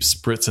 Keep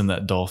spritzing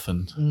that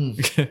dolphin.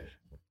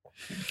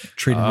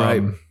 Treat him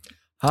right.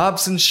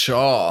 Hobbs and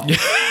Shaw.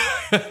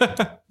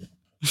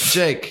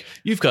 Jake.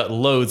 You've got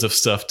loads of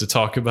stuff to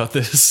talk about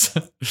this.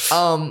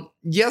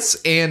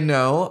 Yes and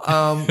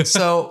no.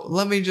 So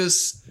let me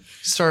just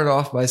start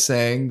off by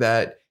saying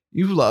that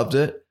you loved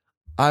it.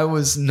 I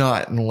was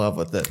not in love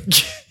with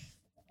it.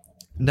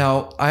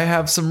 Now, I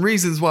have some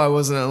reasons why I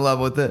wasn't in love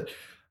with it,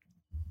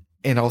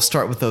 and I'll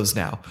start with those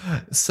now.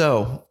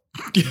 So,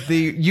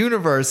 the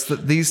universe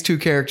that these two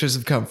characters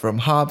have come from,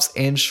 Hobbs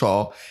and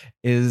Shaw,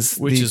 is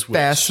Which the is which?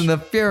 Fast and the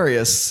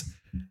Furious,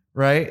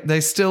 right?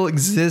 They still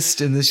exist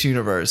in this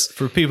universe.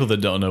 For people that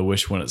don't know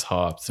which one is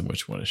Hobbs and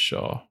which one is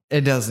Shaw,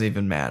 It doesn't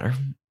even matter.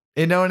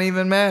 It don't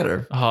even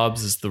matter.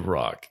 Hobbs is The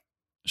Rock.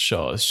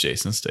 Shaw is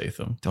Jason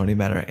Statham. Don't even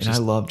matter. And I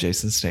love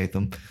Jason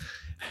Statham.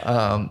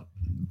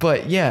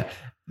 But yeah,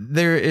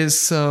 there is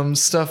some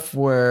stuff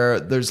where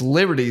there's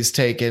liberties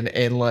taken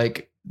and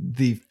like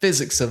the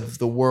physics of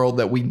the world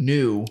that we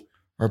knew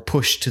are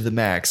pushed to the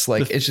max.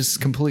 Like it's just a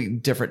completely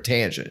different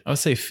tangent. I would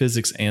say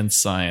physics and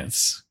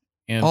science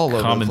and All over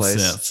the common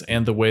place. sense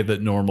and the way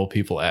that normal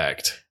people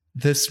act.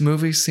 This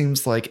movie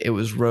seems like it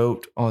was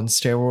wrote on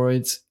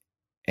steroids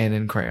and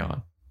in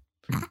crayon.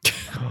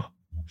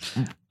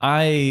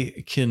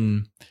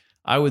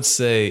 I would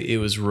say it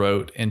was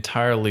wrote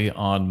entirely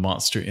on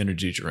Monster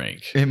Energy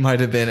drink. It might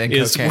have been in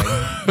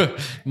cocaine.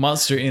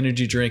 Monster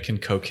Energy drink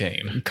and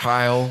cocaine.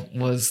 Kyle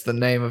was the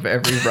name of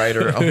every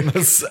writer on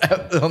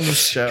the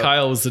show.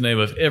 Kyle was the name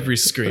of every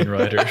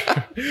screenwriter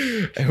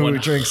who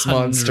drinks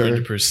Monster.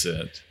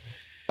 100%.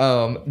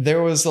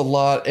 There was a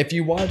lot. If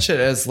you watch it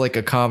as like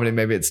a comedy,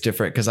 maybe it's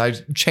different because I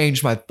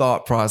changed my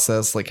thought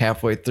process like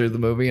halfway through the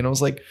movie, and I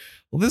was like,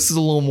 "Well, this is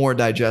a little more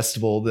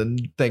digestible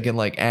than thinking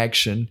like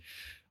action."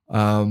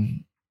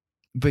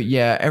 But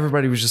yeah,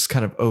 everybody was just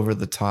kind of over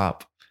the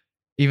top.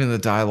 Even the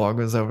dialogue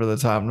was over the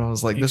top, and I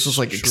was like, "This is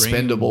like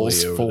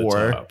Expendables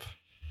 4."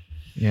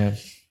 Yeah,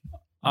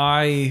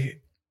 I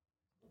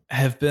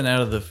have been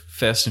out of the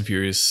Fast and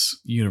Furious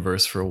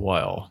universe for a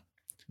while.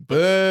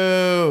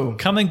 Boo!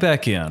 Coming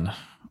back in,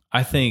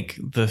 I think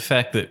the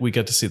fact that we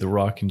got to see The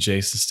Rock and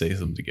Jason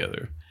Statham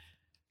together,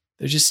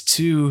 they're just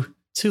two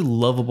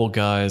lovable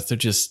guys. They're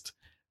just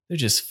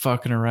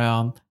fucking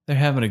around. They're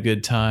having a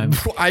good time.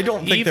 I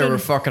don't think they were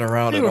fucking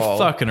around at all.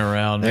 They were fucking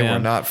around, They man. were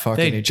not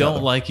fucking each other. They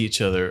don't like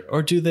each other.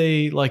 Or do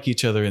they like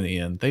each other in the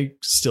end? They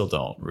still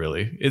don't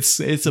really. It's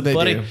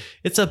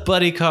a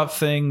buddy cop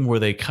thing where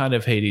they kind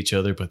of hate each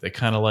other, but they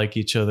kind of like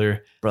each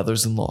other.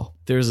 Brothers-in-law.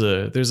 There's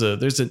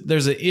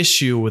an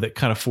issue where that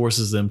kind of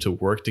forces them to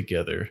work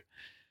together.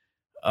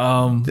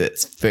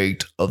 That's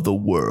fate of the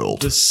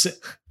world.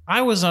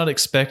 I was not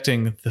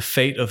expecting the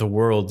fate of the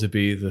world to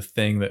be the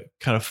thing that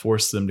kind of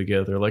forced them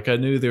together. Like I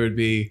knew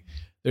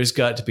there's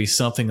got to be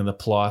something in the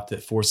plot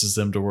that forces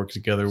them to work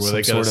together where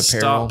they got to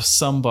stop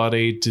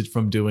somebody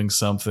from doing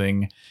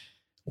something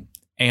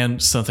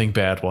and something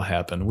bad will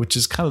happen, which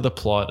is kind of the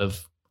plot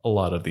of a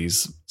lot of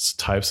these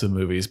types of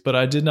movies. But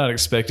I did not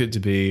expect it to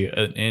be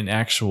an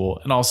actual,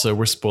 and also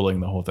we're spoiling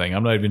the whole thing.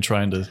 I'm not even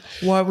trying to,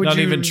 Why would not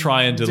you even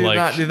trying to like,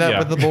 not do that yeah.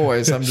 with the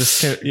boys? I'm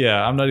just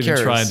Yeah, I'm not even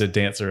curious. trying to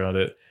dance around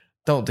it.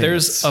 Don't dance.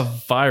 There's a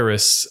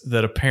virus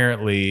that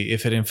apparently,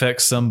 if it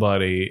infects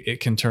somebody, it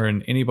can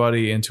turn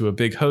anybody into a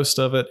big host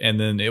of it, and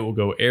then it will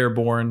go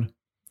airborne.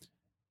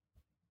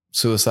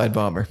 Suicide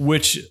bomber.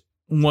 Which,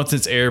 once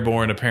it's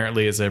airborne,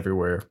 apparently it's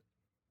everywhere.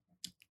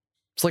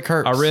 It's like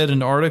herpes. I read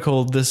an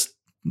article this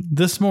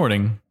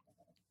morning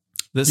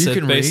that You said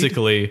can read?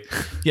 basically,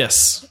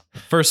 yes,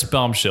 first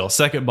bombshell,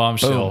 second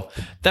bombshell.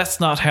 That's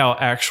not how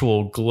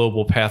actual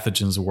global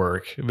pathogens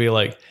work. It'd be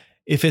like,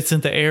 if it's in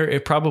the air,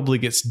 it probably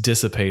gets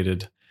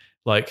dissipated.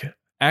 Like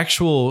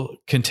actual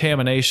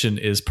contamination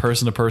is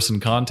person-to-person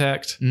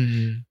contact.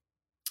 Mm-hmm.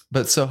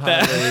 But so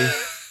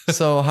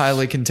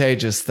highly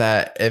contagious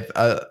that if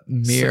a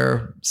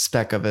mere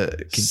speck of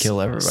it can kill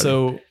everybody.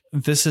 So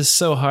this is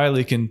so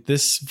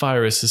this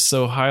virus is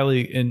so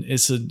highly, and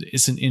it's an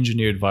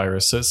engineered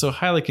virus. So it's so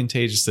highly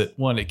contagious that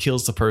 1, it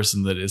kills the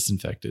person that is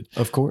infected.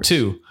 Of course.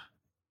 2,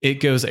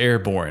 it goes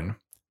airborne.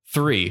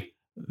 3,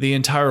 the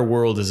entire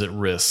world is at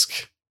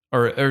risk.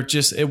 Or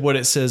just what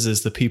it says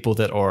is the people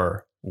that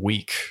are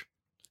weak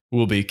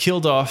will be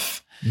killed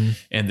off,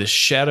 and the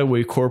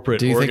shadowy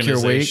corporate organization. Do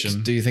you think you're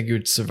weak? Do you think you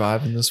would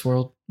survive in this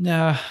world?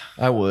 Nah,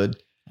 I would.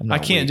 I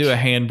can't do a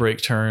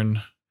handbrake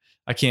turn.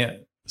 I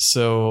can't.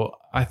 So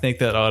I think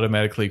that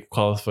automatically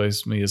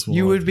qualifies me as well.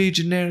 You would be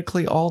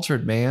genetically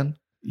altered, man.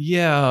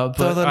 Yeah,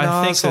 Throw but the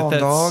I think nos that on,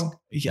 that's dog.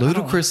 Yeah,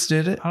 Ludacris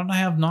did it. I don't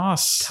have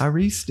NOS.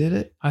 Tyrese did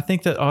it. I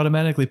think that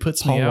automatically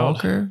puts Paul me out.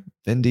 Walker.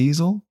 Vin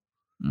Diesel.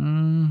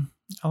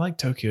 I like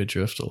Tokyo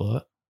Drift a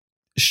lot.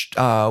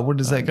 What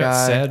is that I got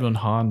guy? sad when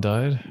Han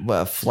died.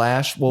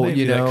 Flash. Well,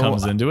 Maybe that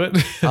comes into it.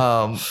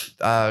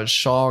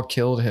 Shaw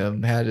killed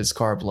him. Had his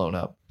car blown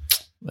up.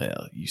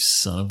 Well, you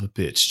son of a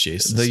bitch,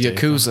 Jason. The Statham.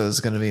 Yakuza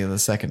is going to be in the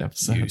second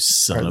episode. You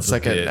son Or the of a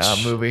second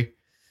bitch. movie.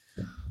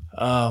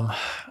 I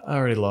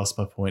already lost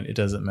my point. It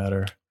doesn't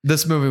matter.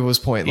 This movie was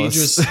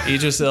pointless.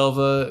 Idris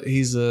Elba.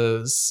 He's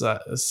a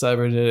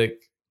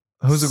cybernetic.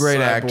 Who's a great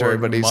cyborg actor,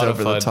 but he's over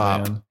the modified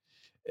top. man.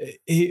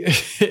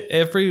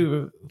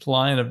 Every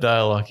line of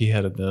dialogue he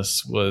had in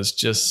this was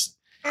just.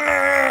 He's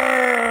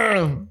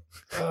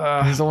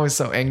always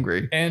so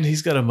angry. And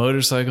he's got a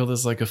motorcycle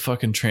that's like a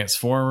fucking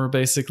transformer,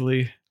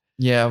 basically.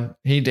 Yeah,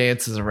 he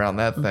dances around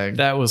that thing.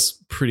 That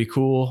was pretty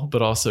cool,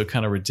 but also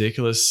kind of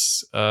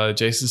ridiculous.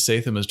 Jason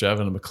Statham is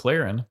driving a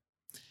McLaren,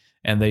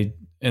 and they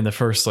in the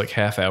first like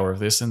half hour of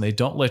this, and they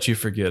don't let you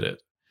forget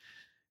it.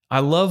 I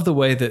love the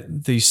way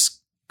that these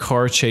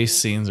car chase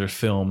scenes are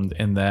filmed,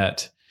 in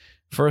that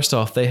first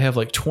off, they have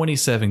like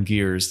 27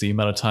 gears, the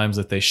amount of times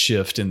that they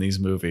shift in these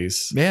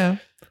movies. Yeah.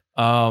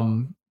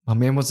 My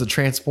man was a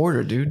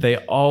transporter, dude. They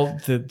all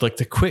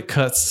the quick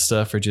cuts and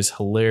stuff are just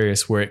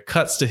hilarious, where it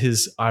cuts to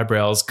his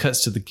eyebrows,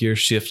 cuts to the gear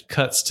shift,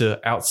 cuts to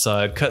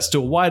outside, cuts to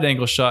a wide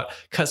angle shot,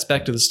 cuts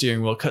back to the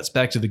steering wheel, cuts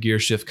back to the gear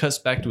shift, cuts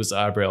back to his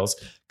eyebrows,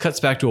 cuts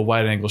back to a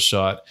wide angle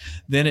shot.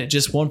 Then at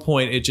just one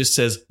point it just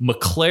says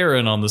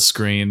McLaren on the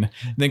screen,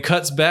 then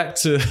cuts back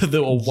to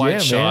a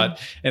wide shot, man.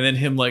 And then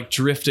him like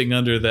drifting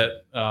under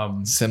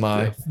that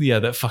semi. Yeah,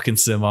 that fucking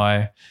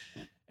semi.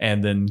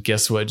 And then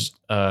guess what?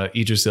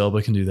 Idris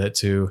Elba can do that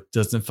too.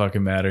 Doesn't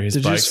fucking matter. His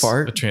bike's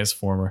a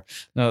transformer.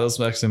 No, that was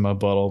actually my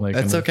bottle.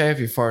 That's okay if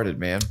you farted,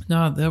 man.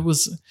 No,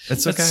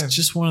 that's okay. It's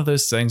just one of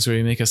those things where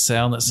you make a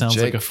sound that sounds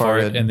like a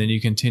fart, and then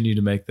you continue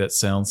to make that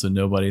sound so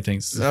nobody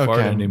thinks it's a fart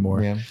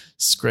anymore. Yeah.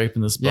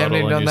 Scraping this bottle on your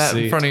seat. You haven't even done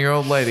that in front of your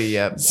old lady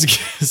yet.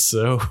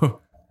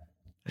 So...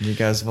 And you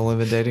guys have only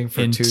been dating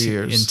for 2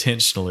 years.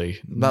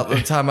 Intentionally. About the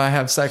time I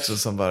have sex with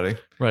somebody.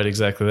 Right,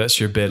 exactly. That's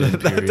your bed-in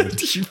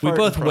period.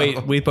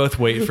 We both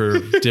wait for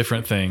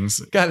different things.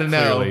 Gotta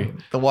know clearly.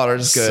 The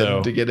water's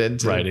good to get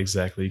into. Right,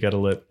 exactly. You gotta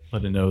let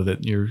it know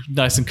that you're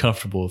nice and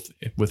comfortable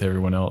with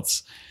everyone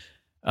else.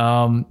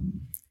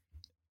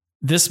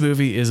 This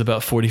movie is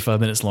about 45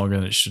 minutes longer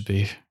than it should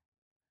be.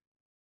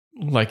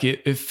 Like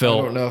it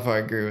felt. I don't know if I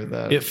agree with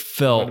that. It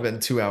felt. It would have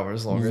been 2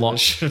 hours longer.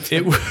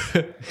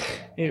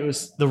 It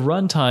was the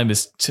runtime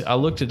is. I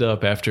looked it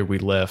up after we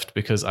left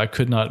because I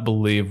could not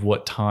believe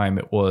what time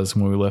it was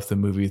when we left the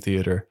movie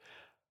theater.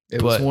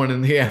 It was 1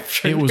 in the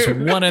afternoon. It was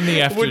 1 in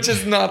the afternoon, which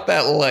is not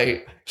that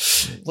late.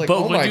 Like, but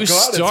oh my god,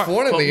 it's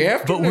 1 in the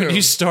afternoon. But when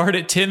you start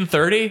at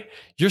 10:30,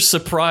 you're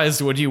surprised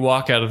when you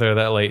walk out of there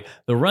that late.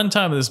 The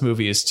runtime of this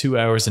movie is 2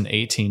 hours and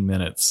 18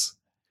 minutes,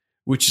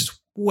 which is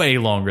way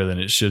longer than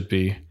it should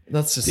be.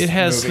 That's just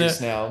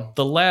movies now.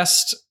 The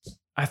last,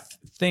 I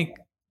think,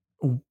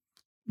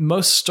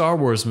 most Star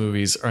Wars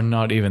movies are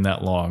not even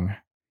that long.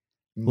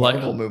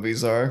 Marvel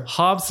movies are.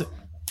 Hobbs,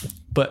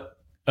 but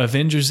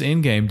Avengers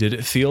Endgame, did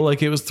it feel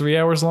like it was 3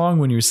 hours long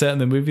when you sat in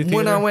the movie theater?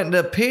 When I went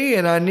to pee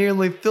and I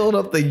nearly filled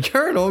up the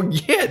urinal,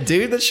 yeah,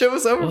 dude, the show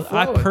was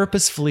overflowing. I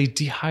purposefully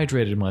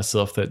dehydrated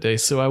myself that day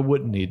so I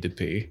wouldn't need to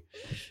pee.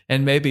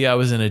 And maybe I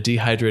was in a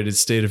dehydrated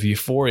state of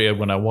euphoria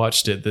when I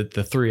watched it, that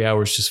the 3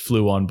 hours just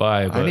flew on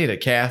by. But I need a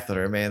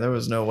catheter, man. There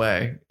was no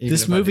way.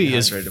 This movie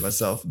is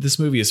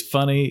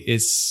funny.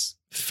 It's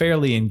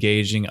fairly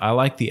engaging. I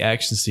like the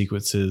action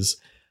sequences.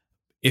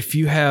 If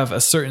you have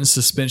a certain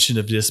suspension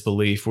of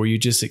disbelief where you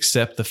just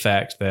accept the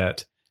fact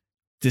that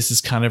this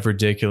is kind of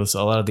ridiculous,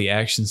 a lot of the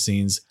action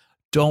scenes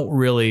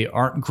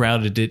aren't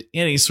grounded in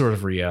any sort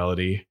of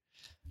reality.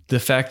 The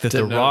fact that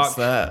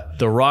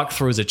the Rock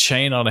throws a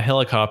chain on a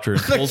helicopter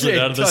and pulls it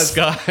out of the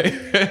sky.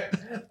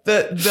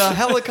 The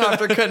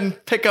helicopter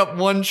couldn't pick up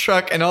one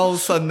truck, and all of a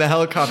sudden the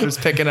helicopter's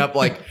picking up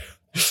like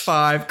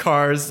 5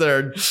 cars that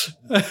are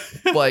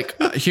like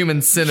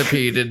human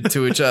centipeded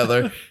to each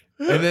other.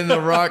 And then the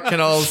Rock can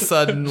all of a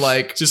sudden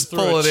like just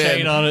pull a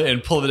chain on it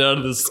and pull it out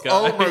of the sky.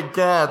 Oh my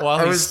god!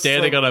 While he's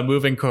standing on a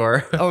moving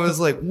car. I was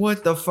like,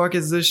 "What the fuck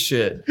is this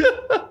shit?"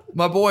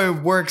 My boy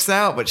works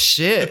out, but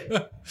shit.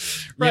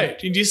 Right.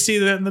 Did you see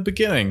that in the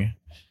beginning?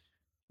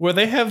 Where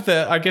they have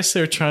that, I guess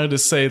they're trying to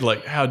say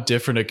like how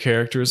different a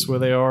characters where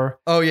they are.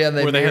 Oh yeah,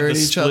 where they have the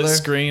each split other.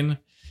 Screen.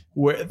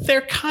 Where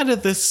they're kind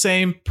of the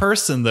same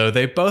person though.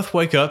 They both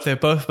wake up, they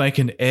both make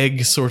an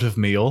egg sort of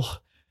meal.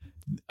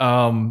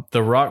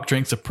 The Rock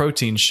drinks a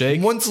protein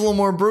shake. One's a little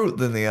more brute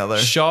than the other.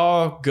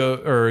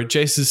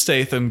 Jason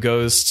Statham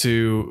goes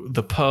to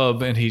the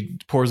pub and he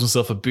pours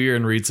himself a beer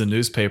and reads a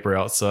newspaper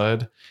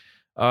outside.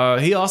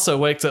 He also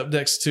wakes up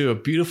next to a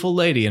beautiful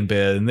lady in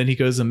bed, and then he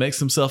goes and makes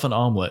himself an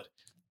omelet.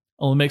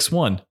 Only makes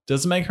one.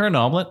 Doesn't make her an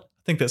omelet.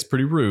 I think that's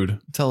pretty rude.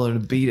 Tell her to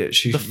beat it.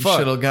 She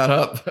should have got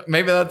up.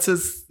 Maybe that's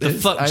his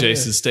fuck, idea.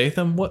 Jason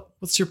Statham.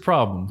 What's your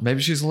problem?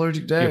 Maybe she's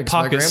allergic to eggs. Your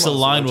pocket's still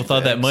lined with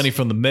all that money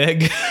from the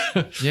Meg.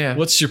 Yeah.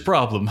 What's your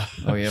problem?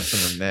 Oh yeah, from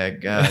the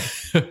Meg. God,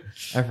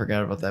 I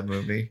forgot about that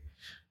movie.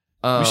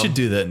 We should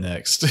do that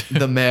next.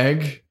 The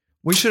Meg.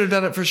 We should have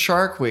done it for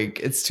Shark Week.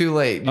 It's too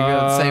late. You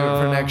gotta save it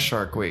for next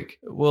Shark Week.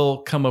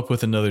 We'll come up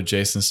with another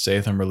Jason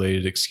Statham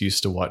related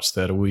excuse to watch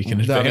that a week in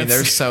advance. I mean,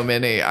 there's so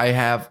many. I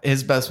have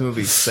his best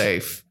movie,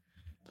 Safe.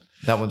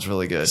 That one's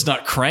really good. It's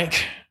not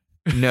Crank?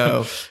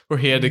 No. Where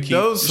he had to keep...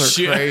 Those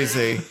are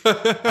crazy.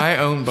 I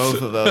own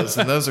both of those,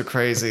 and those are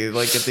crazy.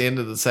 Like at the end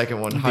of the second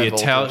one,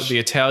 the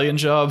Italian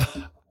Job?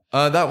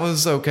 That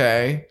was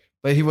okay,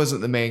 but he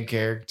wasn't the main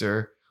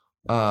character.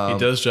 He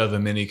does drive a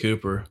Mini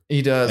Cooper.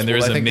 He does. And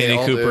there's a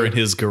Mini Cooper in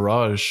his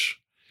garage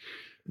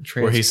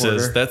where he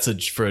says, that's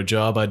for a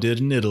job I did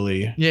in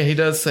Italy. Yeah, he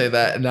does say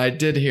that, and I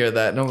did hear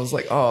that, and I was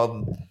like,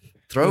 oh...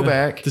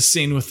 Throwback. The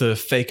scene with the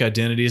fake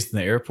identities in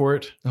the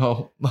airport.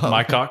 Oh,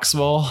 my cock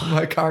small.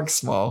 My cock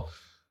small.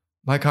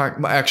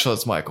 Actually,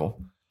 it's Michael.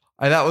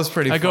 That was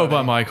pretty. I go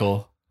by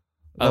Michael.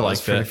 I like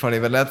that. Pretty funny,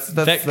 but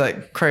that's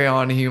like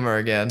crayon humor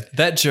again.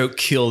 That joke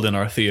killed in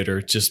our theater.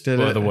 Just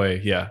by the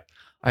way, yeah.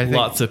 I think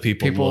lots of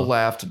people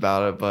laughed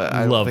about it, but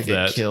I don't think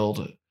it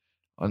killed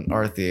on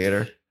our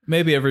theater.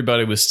 Maybe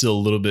everybody was still a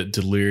little bit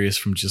delirious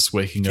from just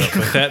waking up,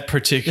 but that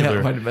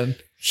particular might have been.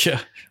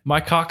 Yeah,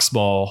 my cock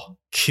small.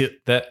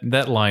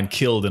 That line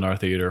killed in our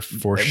theater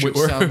for Which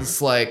sure. sounds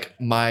like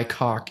my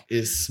cock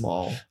is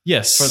small.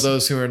 Yes, For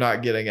those who are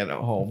not getting it at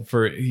home.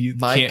 for you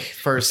Mike, can't,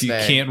 first you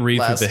name. can't read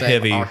last through the name,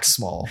 heavy. Ox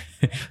small.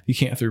 You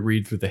can't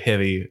read through the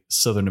heavy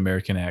Southern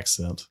American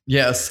accent.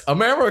 Yes,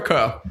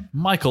 America.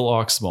 Michael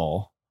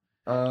Oxmall,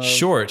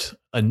 short,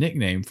 a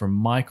nickname for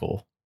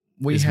Michael,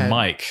 is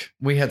Mike,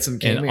 We had some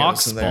and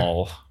cameos in there.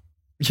 Oxmall.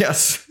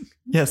 Yes.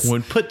 Yes.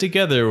 When put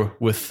together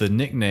with the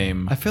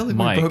nickname I feel like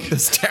Mike, we broke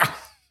this down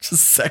just a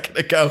second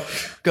ago.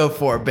 Go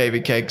for it, baby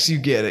cakes. You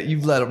get it.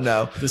 You let them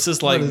know. this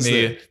is like What is me.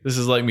 it? This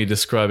is like me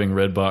describing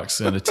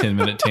Redbox in a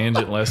 10-minute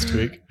tangent last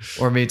week.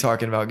 Or me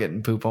talking about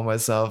getting poop on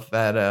myself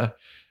at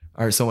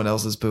or someone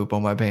else's poop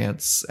on my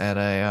pants at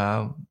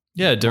a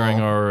Yeah, during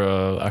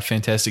Well- our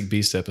Fantastic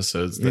Beast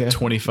episodes, the Yeah.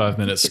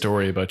 25-minute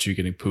story about you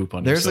getting poop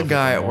on There's a yourself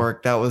guy the at mall.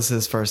 work. That was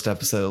his first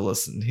episode to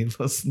listen. He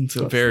listened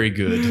to it. Very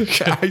good.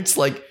 It's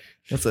like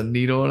that's a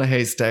needle in a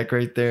haystack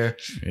right there.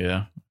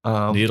 Yeah.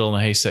 Um, Needle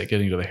in a haystack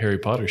getting to the Harry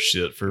Potter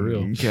shit for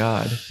real.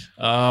 God.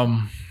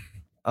 Um,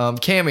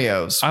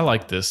 Cameos. I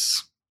like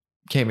this.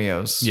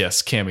 Cameos.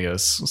 Yes,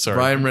 cameos. Sorry.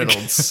 Ryan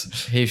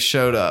Reynolds. He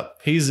showed up.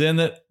 He's in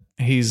it.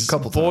 He's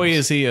Couple boy times.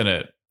 is he in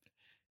it.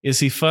 Is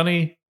he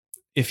funny?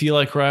 If you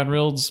like Ryan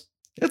Reynolds,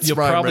 It's you'll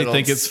Ryan probably Reynolds.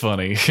 think it's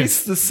funny.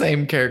 He's the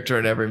same character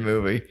in every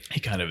movie. He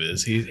kind of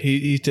is.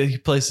 He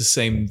plays the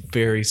same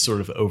very sort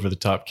of over the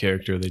top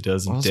character that he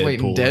does in I was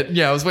Deadpool. waiting.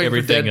 I was waiting for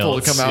Everything Deadpool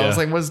else, to come out. I was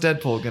yeah. like, when's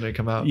Deadpool going to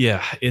come out?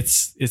 Yeah,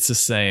 it's the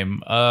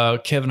same.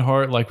 Kevin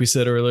Hart, like we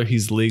said earlier,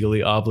 he's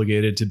legally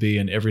obligated to be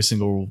in every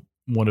single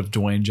one of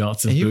Dwayne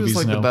Johnson's He movies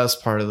was like now. the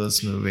best part of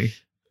this movie.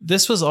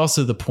 This was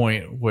also the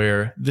point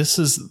where this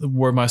is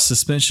where my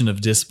suspension of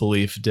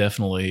disbelief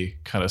definitely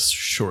kind of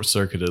short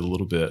circuited a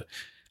little bit.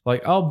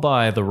 Like, I'll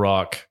buy The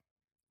Rock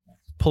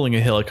pulling a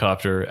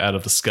helicopter out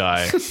of the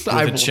sky with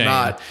I a will chain,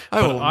 not.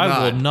 I but will I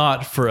not. will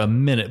not for a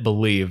minute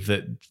believe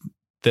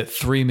that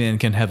three men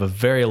can have a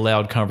very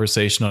loud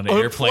conversation on an On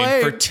a airplane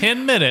plane. for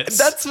 10 minutes.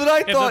 That's what I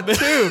In the thought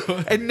middle.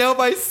 too. And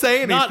nobody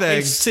say Not a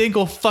anything.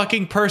 single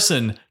fucking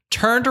person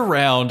turned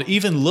around,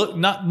 even looked,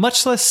 not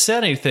much less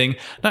said anything.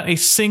 Not a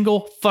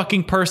single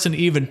fucking person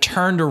even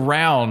turned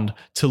around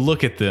to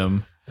look at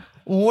them.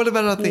 Well, what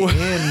about at the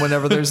end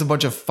whenever there's a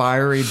bunch of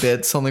fiery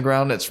bits on the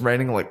ground? It's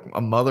raining like a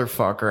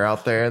motherfucker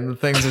out there and the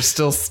things are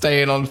still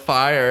staying on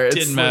fire. It's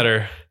Didn't like-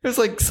 matter. It was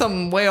like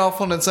something way off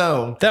on its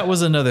own. That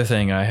was another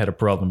thing I had a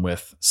problem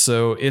with.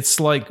 So it's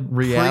like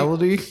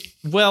Reality?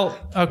 well,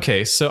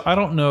 okay. So I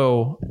don't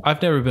know.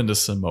 I've never been to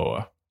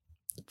Samoa.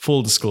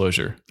 Full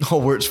disclosure. Oh,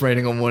 where it's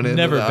raining on one end.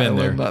 Never of the been island,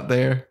 there. Not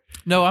there.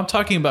 No, I'm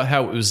talking about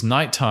how it was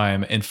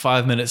nighttime and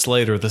 5 minutes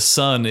later the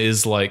sun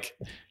is like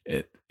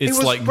it's It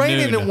was like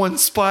raining noon. in one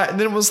spot and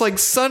then it was like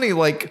sunny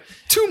like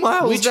 2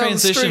 miles We down the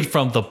transitioned street.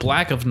 from the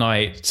black of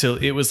night till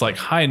it was like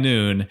high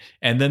noon,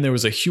 and then there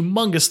was a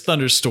humongous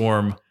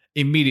thunderstorm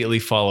immediately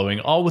following,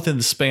 all within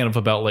the span of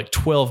about like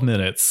 12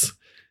 minutes.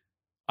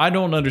 I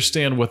don't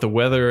understand what the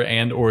weather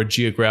and or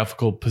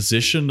geographical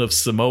position of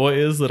Samoa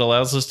is that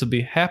allows this to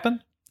be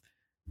happen,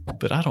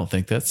 but I don't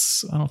think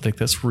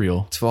that's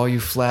real. To all you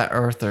flat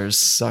earthers,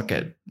 suck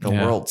it. The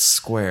Yeah. world's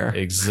square.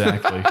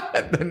 Exactly.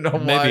 And the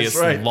Maybe Y's it's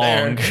right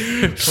long.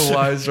 There. The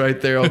Y's right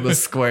there on the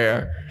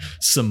square.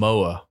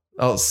 Samoa.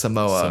 Oh,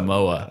 Samoa.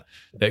 Samoa.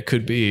 That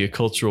could be a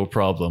cultural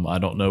problem. I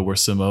don't know where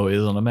Samoa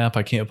is on a map.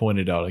 I can't point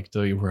it out. I can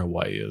tell you where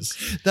Hawaii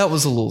is. That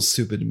was a little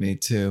stupid to me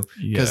too,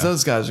 because Yeah.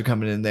 those guys are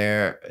coming in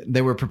there.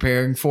 They were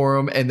preparing for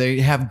them, and they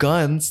have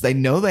guns. They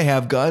know they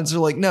have guns. They're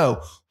like,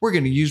 "No, we're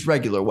going to use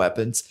regular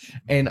weapons."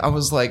 And I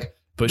was like,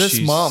 But "This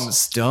she's-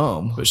 mom's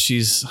dumb." But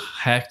she's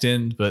hacked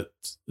in. But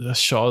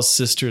Shaw's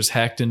sister's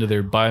hacked into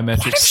their biometric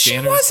What if she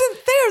scanners. wasn't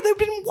there? They've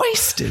been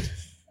wasted.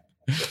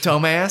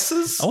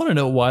 Dumbasses. I want to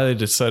know why they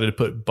decided to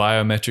put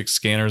biometric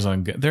scanners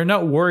on. They're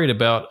not worried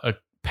about a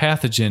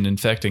pathogen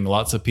infecting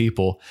lots of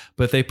people,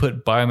 but they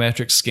put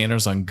biometric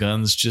scanners on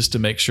guns just to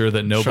make sure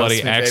that nobody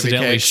me, baby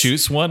accidentally cakes.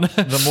 shoots one.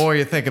 The more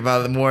you think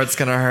about it, the more it's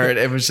going to hurt.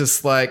 It was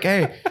just like,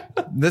 hey,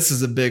 this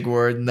is a big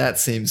word, and that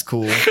seems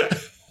cool.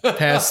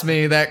 Pass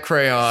me that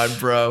crayon,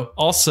 bro.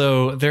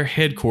 Also, their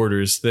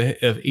headquarters,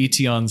 of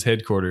Etion's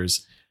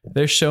headquarters,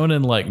 they're shown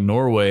in like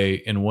Norway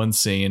in one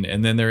scene,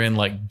 and then they're in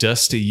like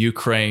dusty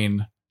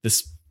Ukraine,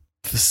 this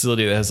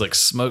facility that has like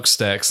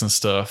smokestacks and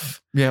stuff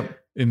Yep.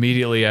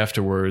 immediately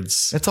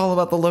afterwards. It's all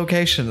about the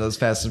location of those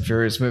Fast and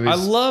Furious movies. I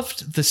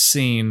loved the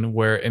scene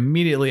where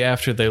immediately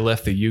after they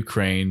left the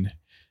Ukraine,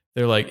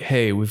 they're like,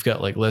 hey, we've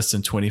got like less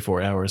than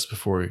 24 hours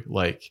before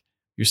like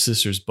your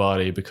sister's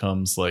body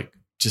becomes like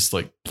just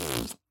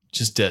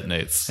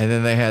detonates. And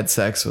then they had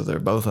sex with her,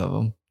 both of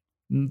them.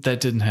 That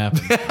didn't happen.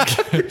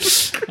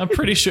 I'm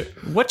pretty sure.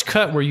 What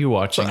cut were you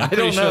watching? I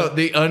don't know.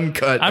 The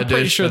uncut I'm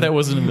pretty sure edition. that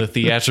wasn't in the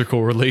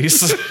theatrical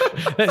release.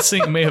 That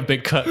scene may have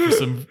been cut for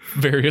some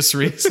various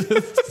reasons.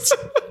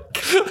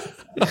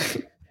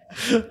 I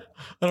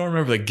don't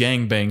remember the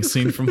gangbang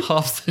scene from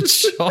Hobbs and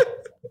Shaw.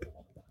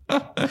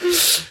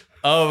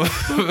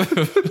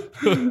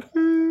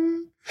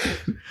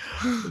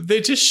 They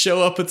just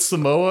show up at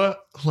Samoa.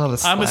 A lot of I'm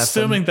slapping.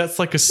 assuming that's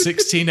like a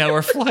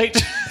 16-hour flight.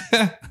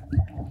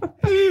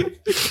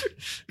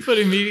 But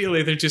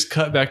immediately they're just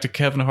cut back to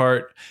Kevin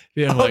Hart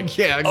being like,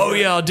 yeah. oh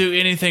yeah, I'll do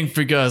anything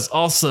for you guys.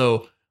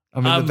 Also,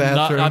 I'm in the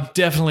bathroom. I'm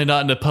definitely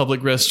not in a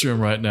public restroom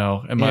right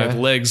now, and my Yeah.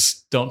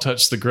 legs don't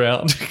touch the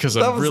ground because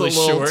that I'm was really a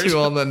little short. too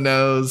on the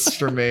nose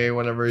for me.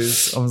 Whenever I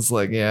was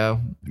like, yeah,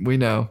 we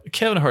know.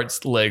 Kevin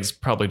Hart's legs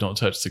probably don't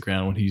touch the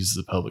ground when he uses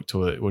the public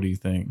toilet. What do you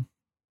think?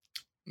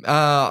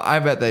 I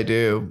bet they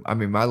do. I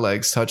mean, my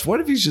legs touch. What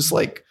if he's just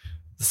like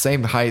the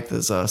same height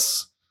as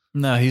us?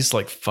 No, he's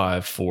like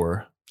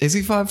 5'4". Is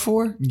he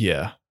 5'4"?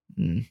 Yeah.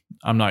 Mm.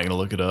 I'm not going to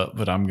look it up,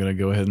 but I'm going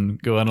to go ahead and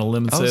go on a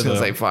limb and I was say going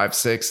to that.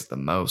 say 5'6" at the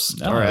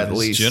most, No, or at it's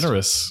least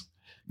generous.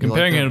 You like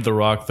Comparing that? him to The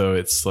Rock, though,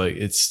 it's like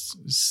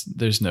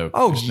there's no.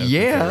 Oh, there's no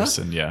yeah.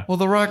 comparison. Yeah. Well,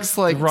 The Rock's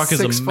like The Rock is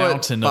 6'5". a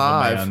mountain of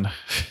a man.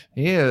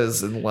 He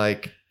is, and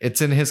like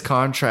it's in his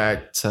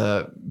contract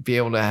to be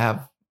able to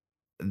have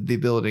the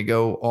ability to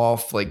go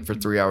off like for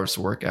 3 hours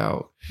to work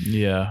out.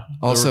 Yeah.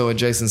 Also, in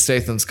Jason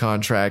Statham's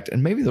contract,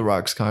 and maybe The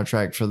Rock's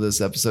contract for this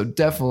episode,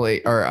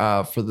 definitely,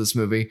 or for this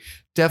movie,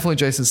 definitely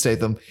Jason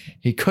Statham.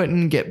 He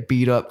couldn't get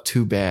beat up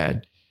too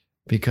bad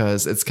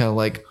because it's kind of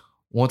like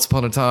Once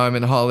Upon a Time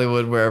in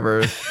Hollywood,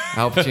 wherever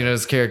Al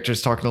Pacino's character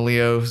is talking to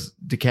Leo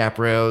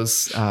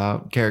DiCaprio's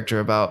character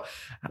about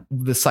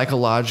the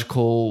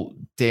psychological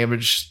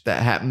damage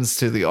that happens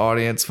to the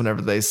audience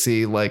whenever they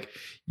see like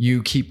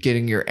you keep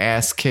getting your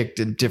ass kicked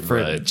in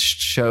different Right.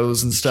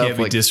 shows and stuff. Can't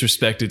be Like,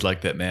 disrespected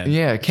like that, man.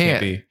 yeah, can't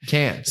be.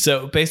 can't.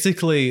 So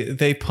basically,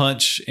 they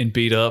punch and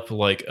beat up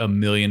like 1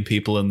 million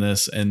people in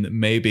this, and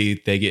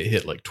maybe they get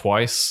hit like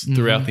twice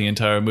throughout Mhm. the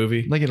entire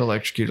movie. They get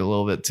electrocuted a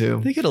little bit too.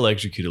 They get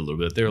electrocuted a little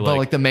bit. They're But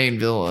like the main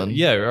villain.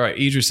 yeah, right.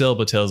 Idris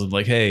Elba tells him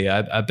like, "Hey,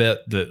 I bet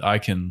that I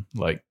can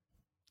like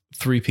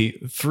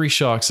three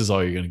shocks is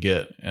all you're gonna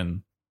get."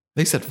 And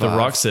They said The 5.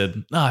 Rock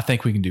said, "No, I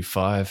think we can do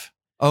 5."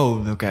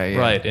 Oh, okay. Yeah.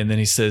 Right, and then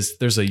he says,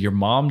 "There's a your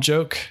mom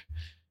joke."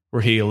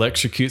 Where he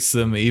electrocutes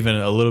them even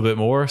a little bit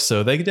more,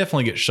 so they could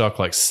definitely get shocked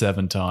like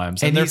 7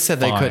 times. And they're he said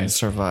fine. they couldn't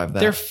survive that.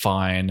 They're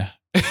fine,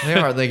 They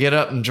are. They get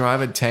up and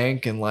drive a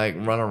tank and like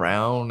run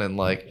around and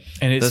like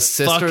and it's the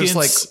sister's fucking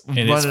like and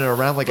it's running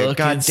around like a fucking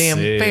goddamn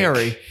sick.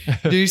 fairy.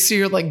 Do you see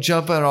her like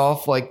jumping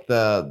off like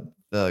the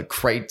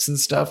crates and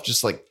stuff,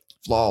 just like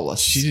flawless?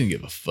 She didn't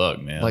give a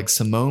fuck, man. like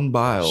Simone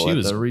Biles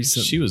at the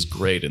recent. she was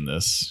great in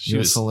this. She US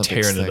was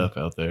Olympics tearing it thing. up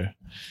out there.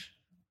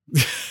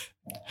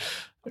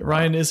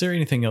 Ryan, is there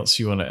anything else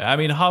you want to? I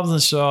mean, Hobbs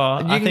and Shaw.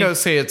 you I can think go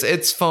see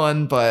it's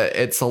fun, but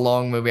it's a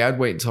long movie. I'd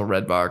wait until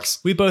Redbox.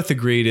 we both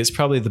agreed it's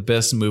probably the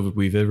best movie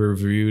we've ever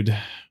reviewed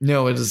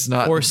No, it is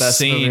not or the best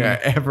seen movie I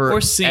ever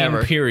or seen.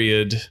 ever.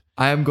 Period.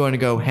 I am going to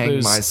go hang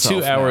Those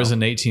myself. 2 hours now.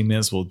 and 18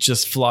 minutes will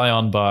just fly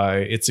on by.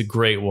 It's a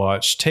great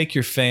watch. Take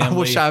your family. I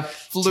wish I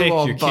flew take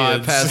on your by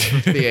kids. past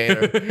the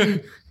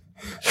theater.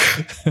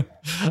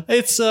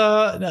 It's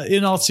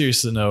in all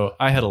seriousness, no,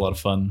 I had a lot of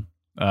fun.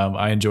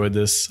 I enjoyed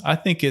this. I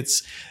think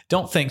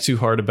don't think too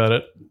hard about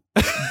it.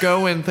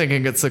 Go in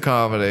thinking it's a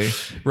comedy.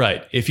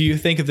 Right. If you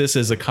think of this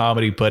as a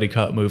comedy buddy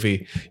cop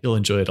movie, you'll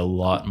enjoy it a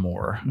lot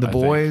more. The I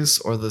think. Boys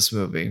or this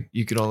movie?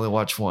 You could only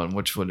watch one.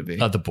 Which would it be?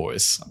 The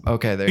Boys.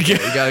 Okay, there you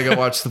go. You gotta go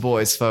watch The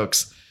Boys,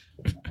 folks.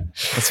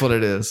 That's what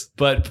it is.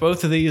 But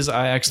both of these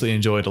I actually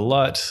enjoyed a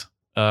lot.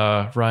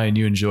 Ryan,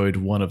 you enjoyed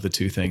one of the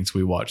 2 things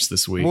we watched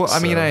this week. Well, I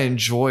mean, so I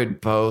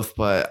enjoyed both,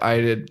 but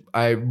I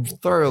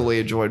thoroughly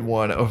enjoyed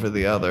one over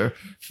the other.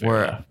 fair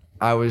Where enough.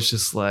 I was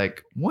just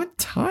like, "What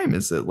time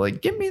is it?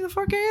 Like, get me the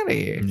fuck out of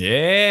here!"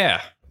 Yeah.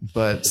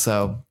 But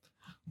so,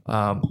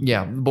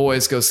 yeah, The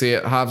Boys, go see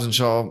it. Hobbs and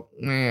Shaw,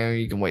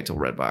 you can wait till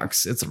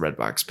Redbox. It's a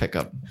Redbox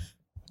pickup,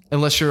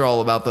 unless you're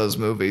all about those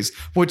movies.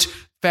 Which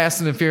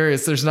Fast and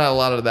Furious, there's not a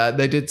lot of that.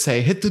 They did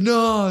say hit the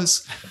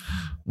nose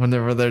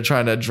whenever they're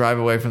trying to drive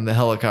away from the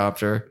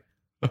helicopter.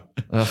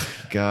 Oh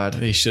God,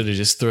 They should have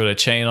just thrown a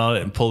chain on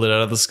it and pulled it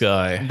out of the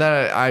sky.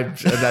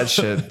 that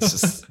shit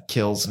just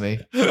kills me.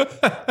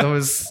 It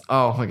was,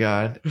 oh my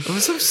God, it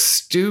was so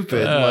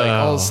stupid. Like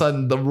all of a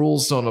sudden the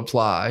rules don't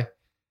apply.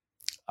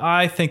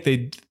 I think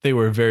they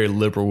were very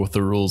liberal with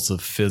the rules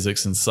of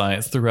physics and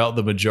science throughout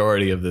the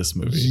majority of this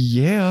movie,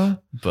 Yeah.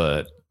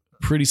 but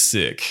pretty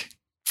sick.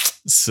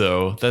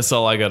 So that's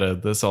all I gotta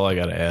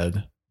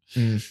add.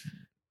 Mm.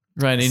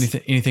 Ryan,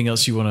 anything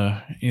else you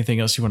wanna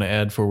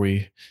add before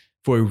we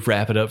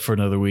wrap it up for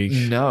another week?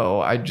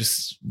 No, I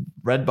just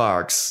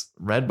Redbox,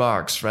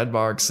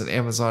 and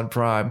Amazon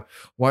Prime.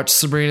 Watch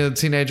Sabrina the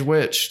Teenage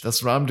Witch.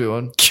 That's what I'm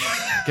doing.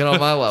 Get on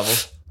my level.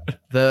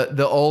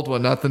 The old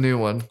one, not the new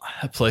one.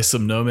 I play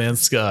some No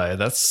Man's Sky.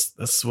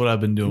 That's what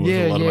I've been doing with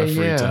a lot of my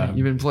free time.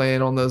 You've been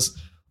playing on those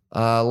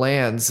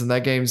lands, and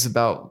that game's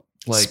about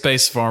like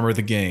Space Farmer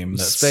the game.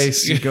 That's,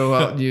 space. You go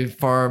out and you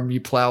farm,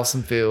 you plow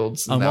some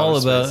fields. in I'm outer all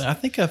about. space. I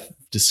think I've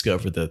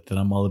discovered that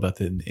I'm all about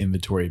the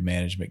inventory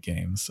management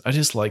games. I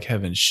just like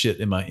having shit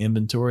in my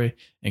inventory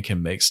and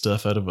can make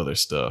stuff out of other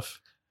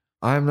stuff.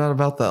 I'm not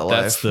about that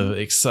life. That's the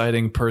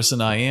exciting person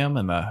I am,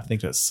 and I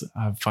think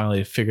I've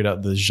finally figured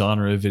out the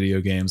genre of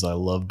video games I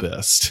love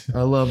best.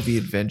 I love the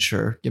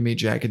adventure. Give me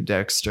Jack and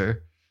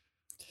Dexter.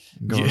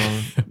 Going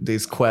on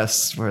these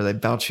quests where they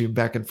bounce you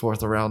back and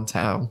forth around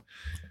town.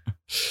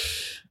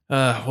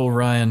 Well,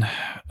 Ryan,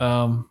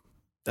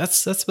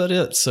 that's about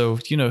it. So,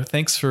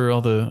 thanks for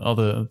all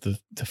the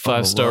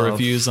 5-star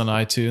reviews on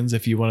iTunes.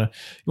 If you want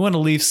to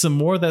leave some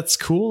more, that's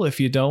cool. If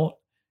you don't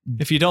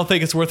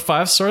think it's worth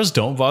 5 stars,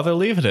 don't bother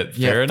leaving it.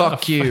 Fair enough.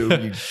 Fuck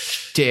you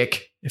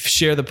dick. If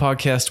share the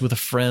podcast with a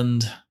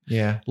friend,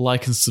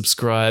 like and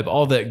subscribe,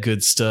 all that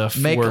good stuff.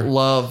 Make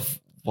love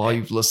while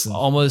you've listened.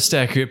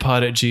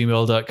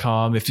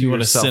 almostaccurate.pod@gmail.com. If you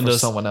want to send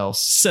us someone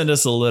else, send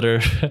us a letter.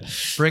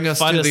 Bring us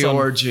Find to us the on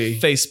orgy.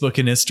 Facebook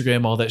and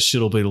Instagram. All that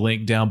shit will be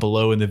linked down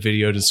below in the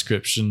video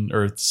description,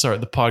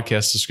 the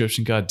podcast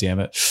description. God damn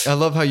it! I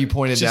love how you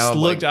pointed down.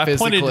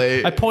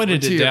 I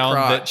pointed it down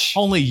that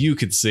only you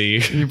could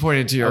see. You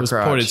pointed to your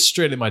crotch. Pointed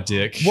straight at my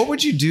dick. What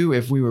would you do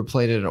if we were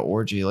played at an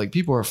orgy? Like,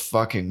 people are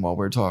fucking while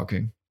we're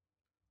talking.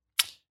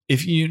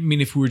 If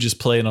we were just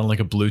playing on like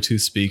a Bluetooth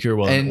speaker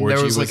while an orgy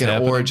there was like an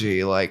happening,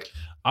 orgy, like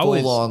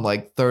full on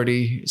like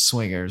 30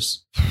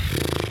 swingers.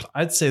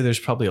 I'd say there's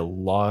probably a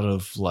lot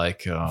of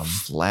like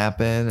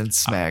flapping and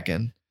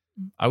smacking.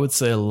 I would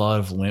say a lot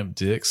of limp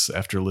dicks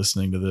after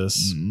listening to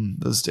this.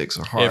 Those dicks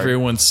are hard.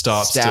 Everyone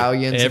stops.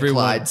 Stallions and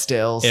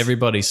Clydesdales.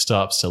 Everybody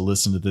stops to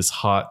listen to this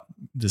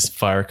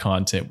fire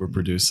content we're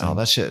producing. Oh,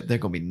 that shit. They're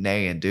going to be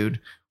neighing,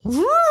 dude.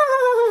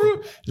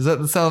 Is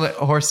that the sound that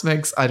a horse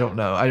makes? I don't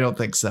know. I don't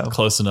think so.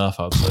 Close enough,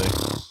 I'd say.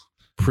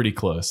 Pretty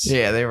close.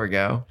 Yeah, there we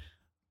go.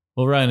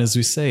 Well, Ryan, as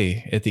we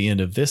say at the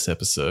end of this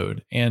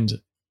episode and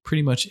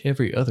pretty much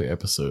every other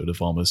episode of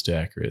Almost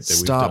Accurate that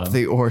we've done. Stop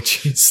the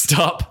orgy.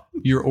 Stop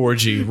your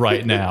orgy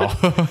right now.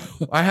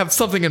 I have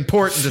something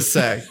important to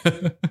say.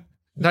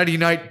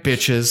 Nighty-night,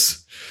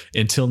 bitches.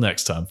 Until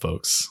next time,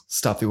 folks.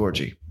 Stop the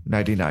orgy.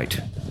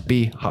 Nighty-night.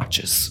 Be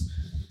hotches.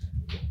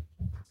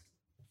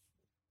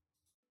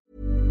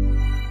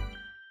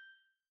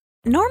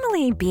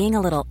 Normally, being a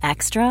little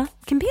extra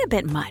can be a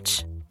bit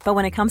much. But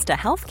when it comes to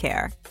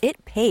healthcare,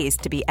 it pays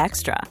to be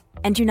extra.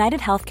 And United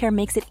Healthcare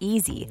makes it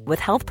easy with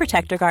Health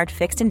Protector Guard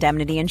fixed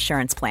indemnity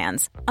insurance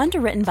plans.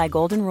 Underwritten by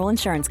Golden Rule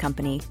Insurance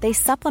Company, they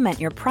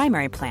supplement your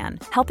primary plan,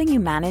 helping you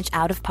manage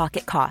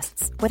out-of-pocket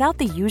costs without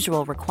the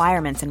usual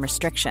requirements and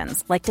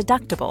restrictions like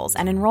deductibles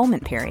and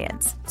enrollment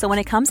periods. So when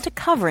it comes to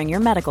covering your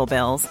medical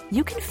bills,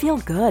 you can feel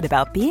good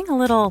about being a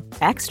little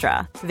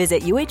extra.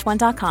 Visit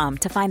UH1.com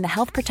to find the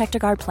Health Protector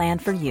Guard plan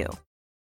for you.